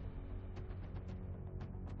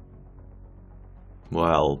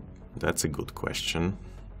 Well, that's a good question.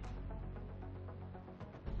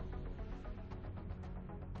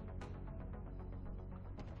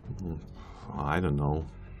 I don't know.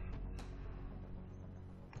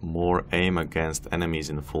 More aim against enemies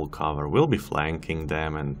in full cover. We'll be flanking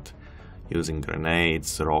them and using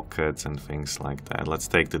grenades, rockets and things like that. Let's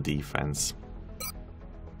take the defense.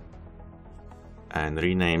 And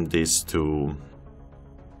rename this to...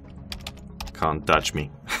 Can't touch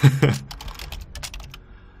me.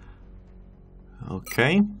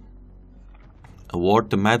 Okay. Award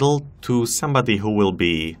the medal to somebody who will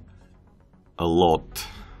be a lot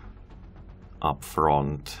up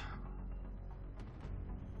front.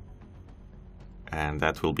 And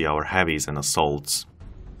that will be our heavies and assaults.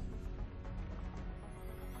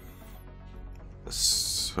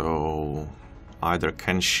 So either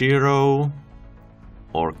Kenshiro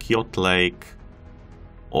or Kyot Lake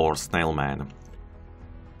or Snailman.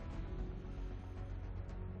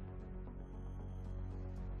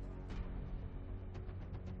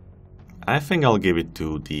 I think I'll give it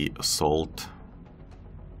to the assault.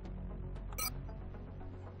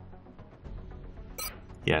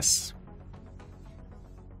 Yes.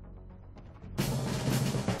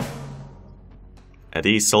 At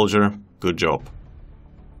ease, soldier. Good job.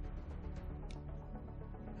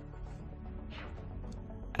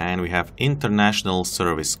 And we have International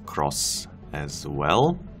Service Cross as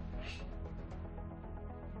well.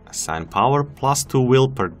 Assign power. +2 will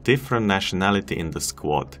per different nationality in the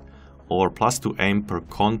squad. Or +2 aim per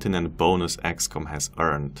continent bonus XCOM has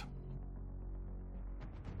earned.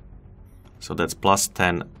 So that's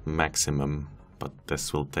 +10 maximum, but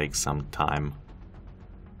this will take some time.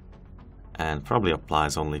 And probably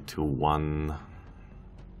applies only to one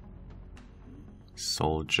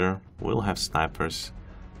soldier. We'll have snipers.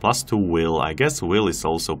 +2 will. I guess will is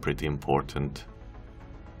also pretty important.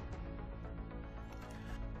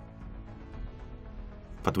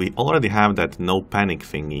 But we already have that no panic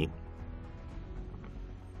thingy.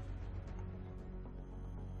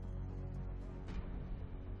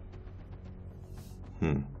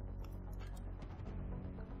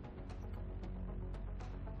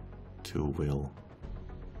 To will.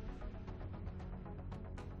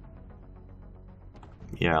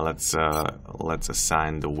 Yeah, let's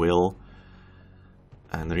assign the will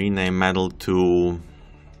and rename medal to,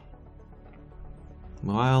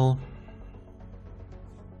 well,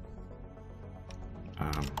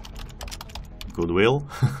 goodwill.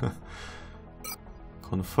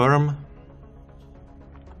 Confirm.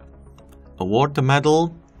 Award the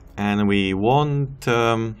medal, and we want,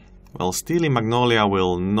 well, Steely Magnolia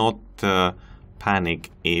will not panic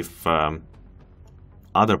if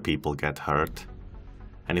other people get hurt.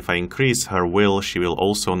 And if I increase her will, she will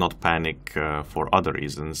also not panic for other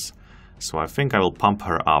reasons. So I think I will pump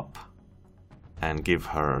her up and give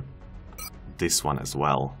her this one as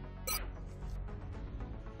well.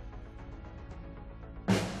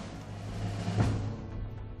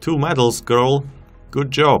 Two medals, girl. Good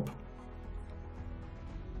job.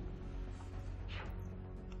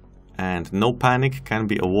 And no panic can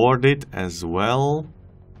be awarded as well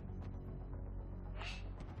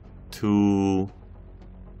to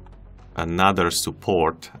another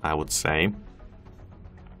support, I would say.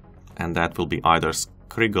 And that will be either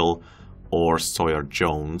Skriggle or Sawyer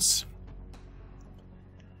Jones.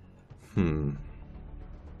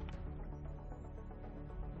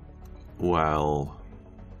 Well...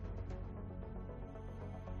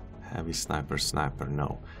 Heavy sniper,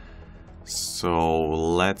 no. So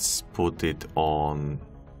let's put it on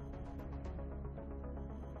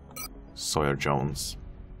Sawyer Jones.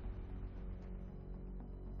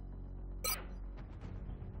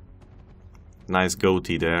 Nice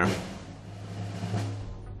goatee there.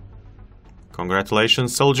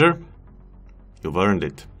 Congratulations, soldier. You've earned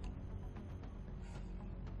it.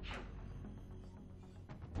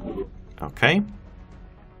 Okay.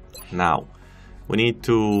 Now, we need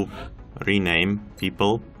to rename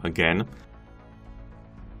people again.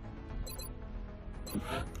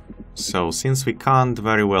 So, since we can't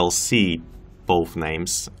very well see both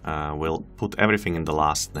names, we'll put everything in the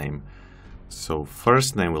last name. So,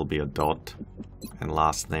 first name will be a dot, and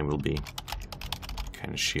last name will be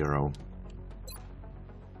Kenshiro.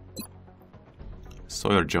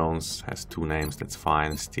 Sawyer Jones has two names, that's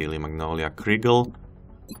fine. Steely Magnolia Kriegel.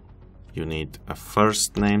 You need a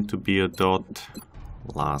first name to be a dot,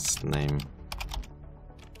 last name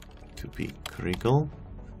to be Kriegel.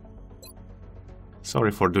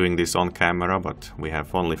 Sorry for doing this on camera, but we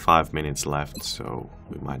have only 5 minutes left, so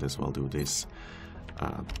we might as well do this.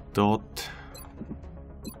 Dot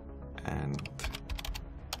and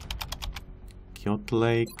Kyoto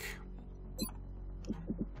Lake.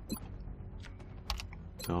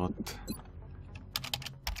 Dot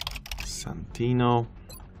Santino.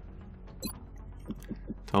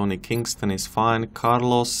 Tony Kingston is fine.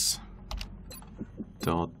 Carlos.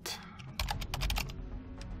 Dot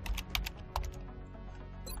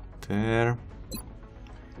there.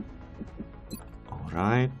 All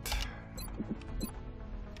right.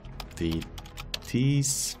 The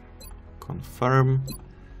T's. Confirm.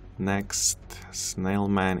 Next,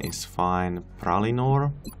 Snailman is fine.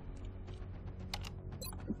 Pralinor.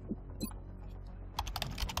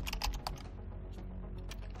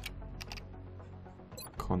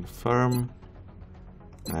 Confirm.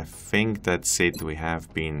 I think that's it. We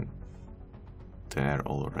have been there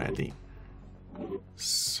already.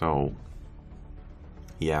 So,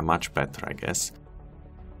 yeah, much better, I guess.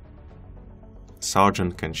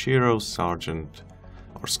 Sergeant Kenshiro, Sergeant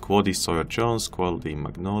or Squaddy Sawyer Jones, Squaddy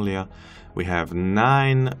Magnolia. We have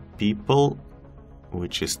 9 people,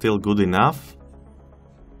 which is still good enough.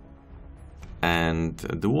 And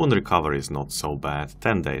the wound recovery is not so bad.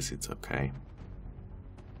 10 days, it's okay.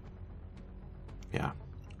 Yeah.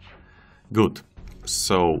 Good.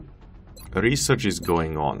 So, research is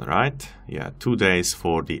going on, right? Yeah, 2 days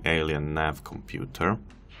for the alien nav computer.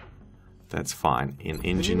 That's fine. In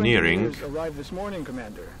engineering... arrived this morning,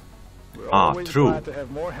 Commander. We're always true. glad to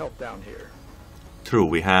have more help down here. True,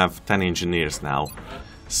 we have 10 engineers now,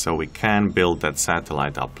 so we can build that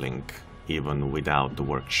satellite uplink even without the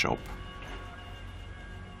workshop.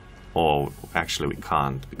 Or actually we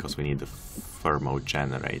can't, because we need a thermo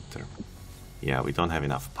generator. Yeah, we don't have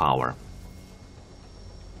enough power.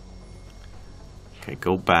 Okay,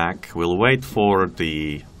 go back. We'll wait for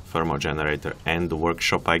the thermo generator and the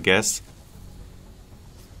workshop, I guess,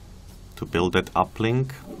 to build that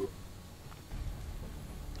uplink.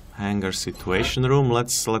 Hangar situation room.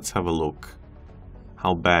 Let's have a look.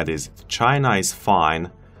 How bad is it? China is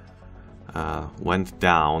fine. Went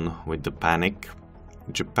down with the panic.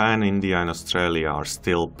 Japan, India, and Australia are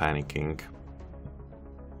still panicking.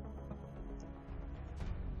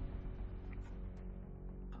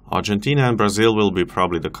 Argentina and Brazil will be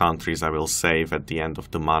probably the countries I will save at the end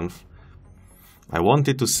of the month. I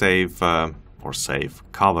wanted to save,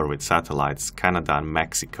 cover with satellites Canada and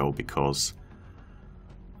Mexico, because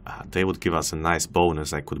they would give us a nice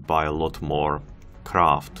bonus. I could buy a lot more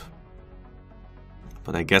craft.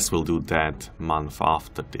 But I guess we'll do that month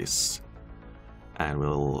after this. And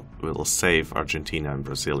we'll save Argentina and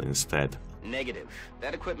Brazil instead. Negative.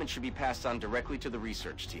 That equipment should be passed on directly to the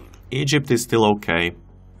research team. Egypt is still okay.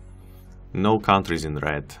 No countries in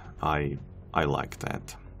red. I like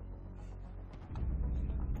that.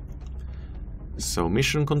 So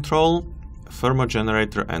mission control, thermo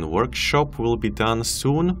generator and workshop will be done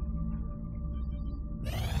soon.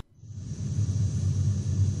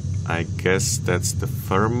 I guess that's the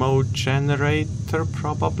thermo generator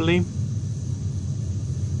probably.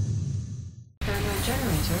 Thermal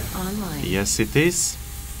generator online. Yes, it is.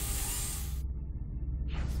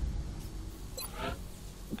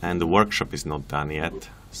 And the workshop is not done yet,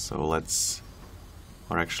 so let's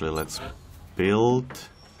build.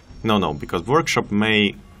 No, because workshop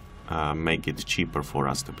may make it cheaper for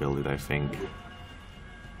us to build it, I think.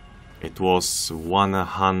 It was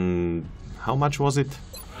 100... How much was it?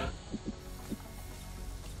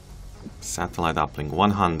 Satellite uplink,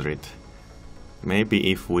 100.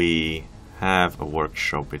 Maybe if we have a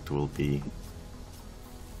workshop, it will be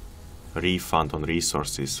refund on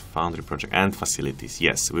resources, foundry project and facilities.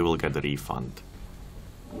 Yes, we will get a refund.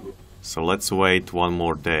 So let's wait one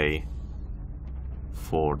more day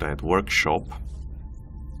for that workshop.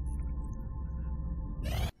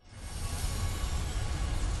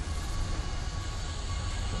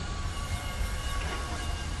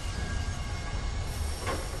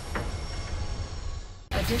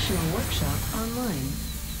 Additional workshop online.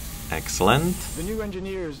 Excellent. The new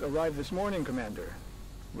engineers arrived this morning, Commander.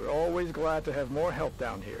 We're always glad to have more help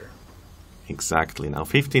down here. Exactly. Now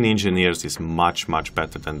 15 engineers is much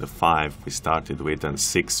better than the 5 we started with, and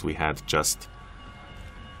 6 we had just,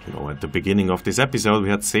 you know, at the beginning of this episode we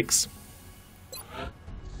had 6.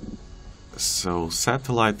 So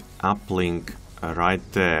satellite uplink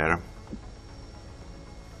right there.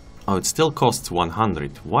 Oh, it still costs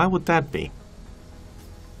 100. Why would that be?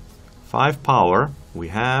 5 power. We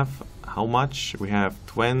have how much? We have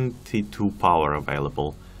 22 power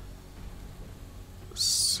available.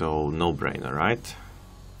 So no brainer, right?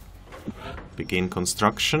 Begin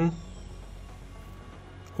construction.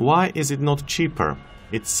 Why is it not cheaper?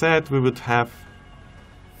 It said we would have...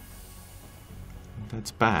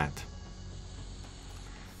 That's bad.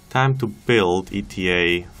 Time to build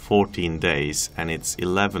ETA 14 days, and it's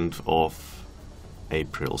 11th of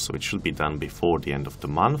April, so it should be done before the end of the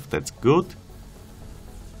month. That's good.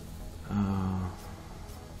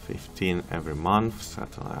 15 every month.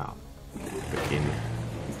 Satellite begin.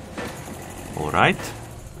 Alright.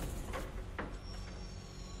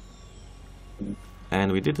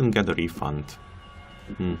 And we didn't get a refund.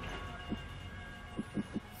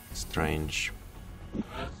 Strange.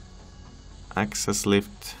 Access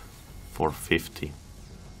lift for 50.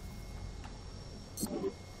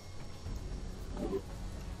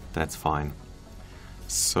 That's fine.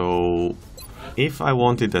 So if I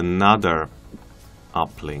wanted another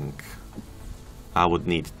uplink, I would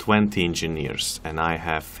need 20 engineers, and I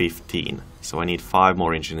have 15. So I need 5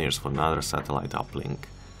 more engineers for another satellite uplink.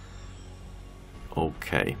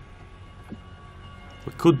 Okay.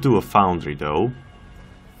 We could do a foundry though.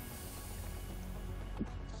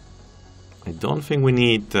 I don't think we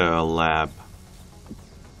need a lab.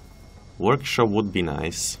 Workshop would be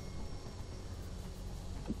nice.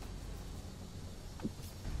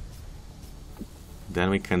 Then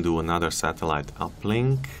we can do another satellite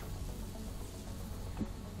uplink.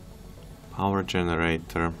 Power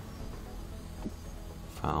generator.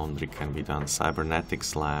 Foundry can be done.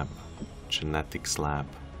 Cybernetics lab. Genetics lab.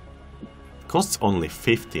 Costs only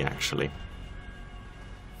 50 actually.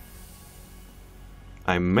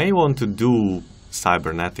 I may want to do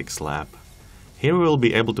Cybernetics lab. Here we will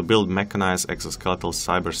be able to build mechanized exoskeletal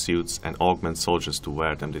cyber suits and augment soldiers to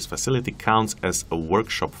wear them. This facility counts as a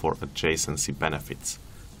workshop for adjacency benefits.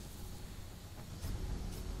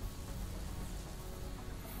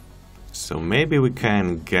 So maybe we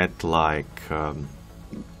can get like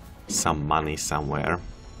some money somewhere.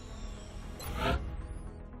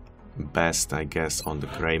 Best, I guess, on the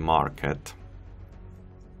grey market.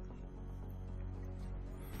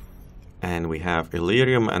 And we have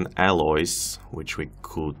Illyrium and alloys, which we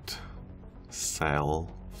could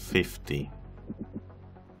sell 50.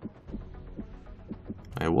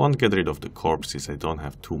 I won't get rid of the corpses, I don't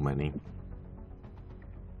have too many.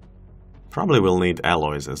 Probably will need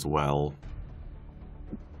alloys as well.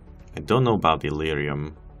 I don't know about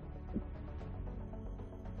Illyrium.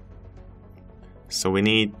 So we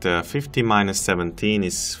need 50 minus 17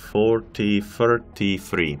 is 40,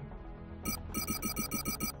 33.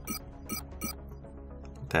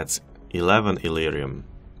 That's 11 Illyrium.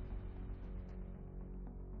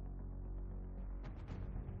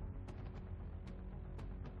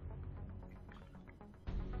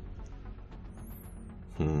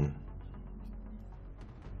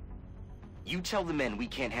 You tell the men we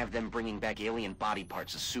can't have them bringing back alien body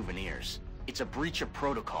parts as souvenirs. It's a breach of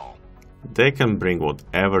protocol. They can bring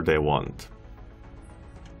whatever they want.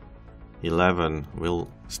 11 will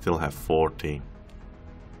still have 40.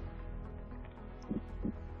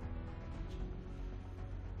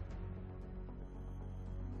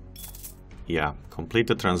 Yeah, complete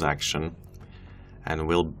the transaction and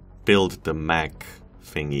we'll build the mech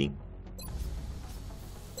thingy.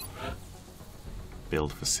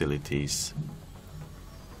 Build facilities.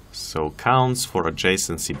 So counts for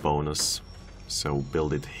adjacency bonus. So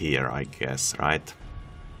build it here, I guess, right?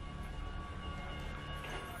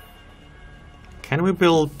 Can we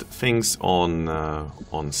build things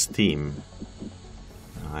on Steam?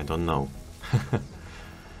 I don't know.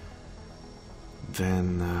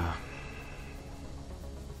 Then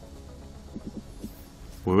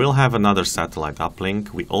we will have another satellite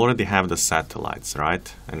uplink. We already have the satellites,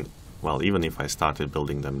 right? And well, even if I started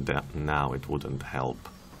building them now, it wouldn't help.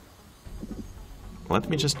 Let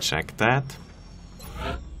me just check that.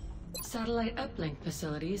 Satellite uplink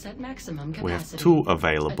facilities at maximum capacity. We have 2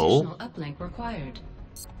 available. Additional uplink required.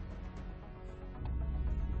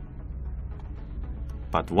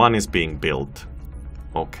 But 1 is being built.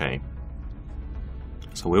 Okay.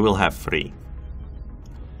 So we will have 3.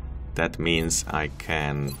 That means I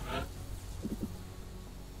can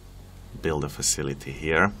build a facility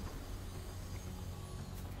here.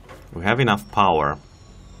 We have enough power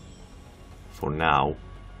for now.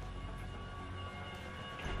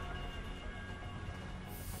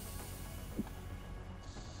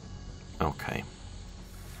 Okay.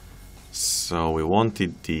 So we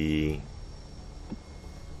wanted the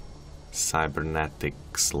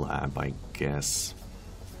cybernetics lab, I guess.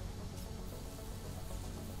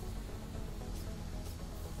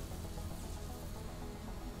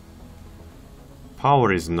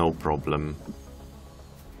 Power is no problem.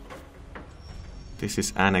 This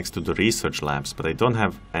is annexed to the research labs, but I don't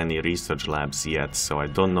have any research labs yet, so I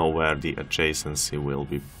don't know where the adjacency will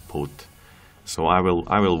be put. So I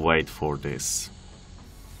will wait for this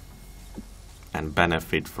and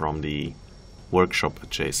benefit from the workshop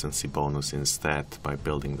adjacency bonus instead by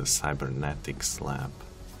building the cybernetics lab.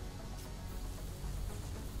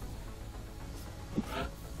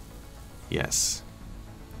 Yes.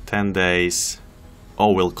 10 days.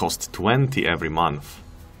 Oh, will cost 20 every month.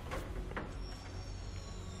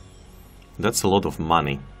 That's a lot of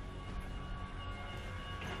money.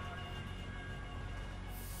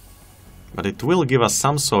 But it will give us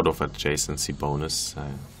some sort of adjacency bonus.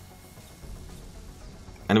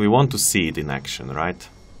 And we want to see it in action, right?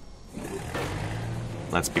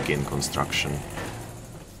 Let's begin construction.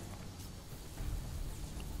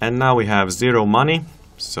 And now we have 0 money,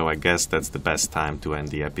 so I guess that's the best time to end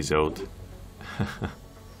the episode.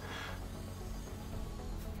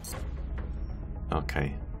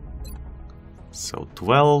 Okay. So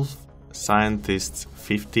 12 scientists,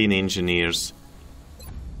 15 engineers.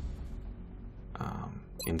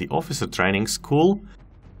 In the officer training school.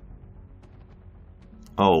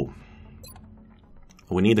 Oh.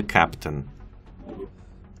 We need a captain.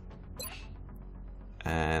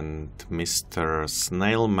 And Mr.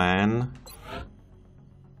 Snailman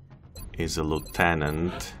is a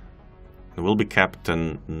lieutenant. He will be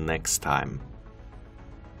captain next time.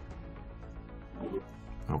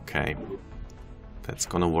 Okay. That's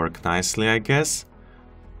gonna work nicely, I guess.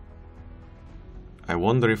 I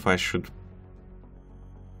wonder if I should...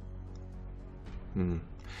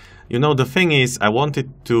 You know, the thing is, I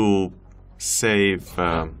wanted to save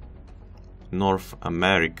North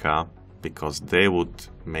America because they would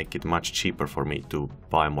make it much cheaper for me to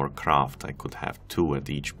buy more craft. I could have 2 at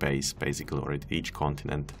each base, basically, or at each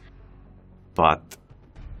continent. But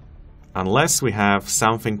unless we have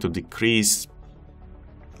something to decrease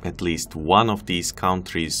at least one of these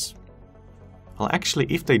countries... Well, actually,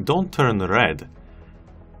 if they don't turn red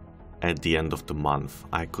at the end of the month,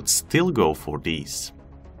 I could still go for these.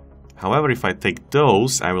 However, if I take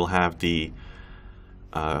those, I will have the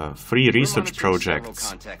free research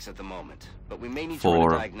projects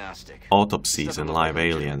for autopsies and live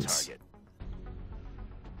aliens.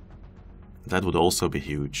 That would also be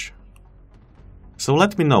huge. So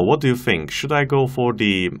let me know, what do you think? Should I go for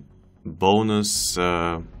the bonus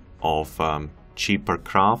of cheaper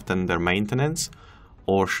craft and their maintenance?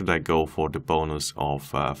 Or should I go for the bonus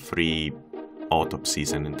of free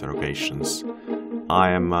autopsies and interrogations?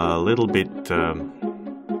 I am a little bit...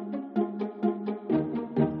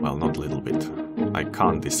 well, not a little bit. I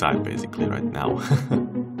can't decide basically right now.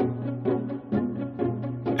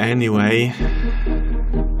 Anyway,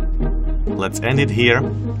 let's end it here.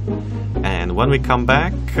 And when we come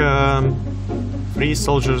back, 3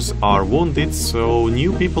 soldiers are wounded, so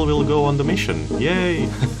new people will go on the mission. Yay!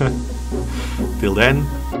 Till then,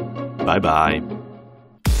 bye-bye.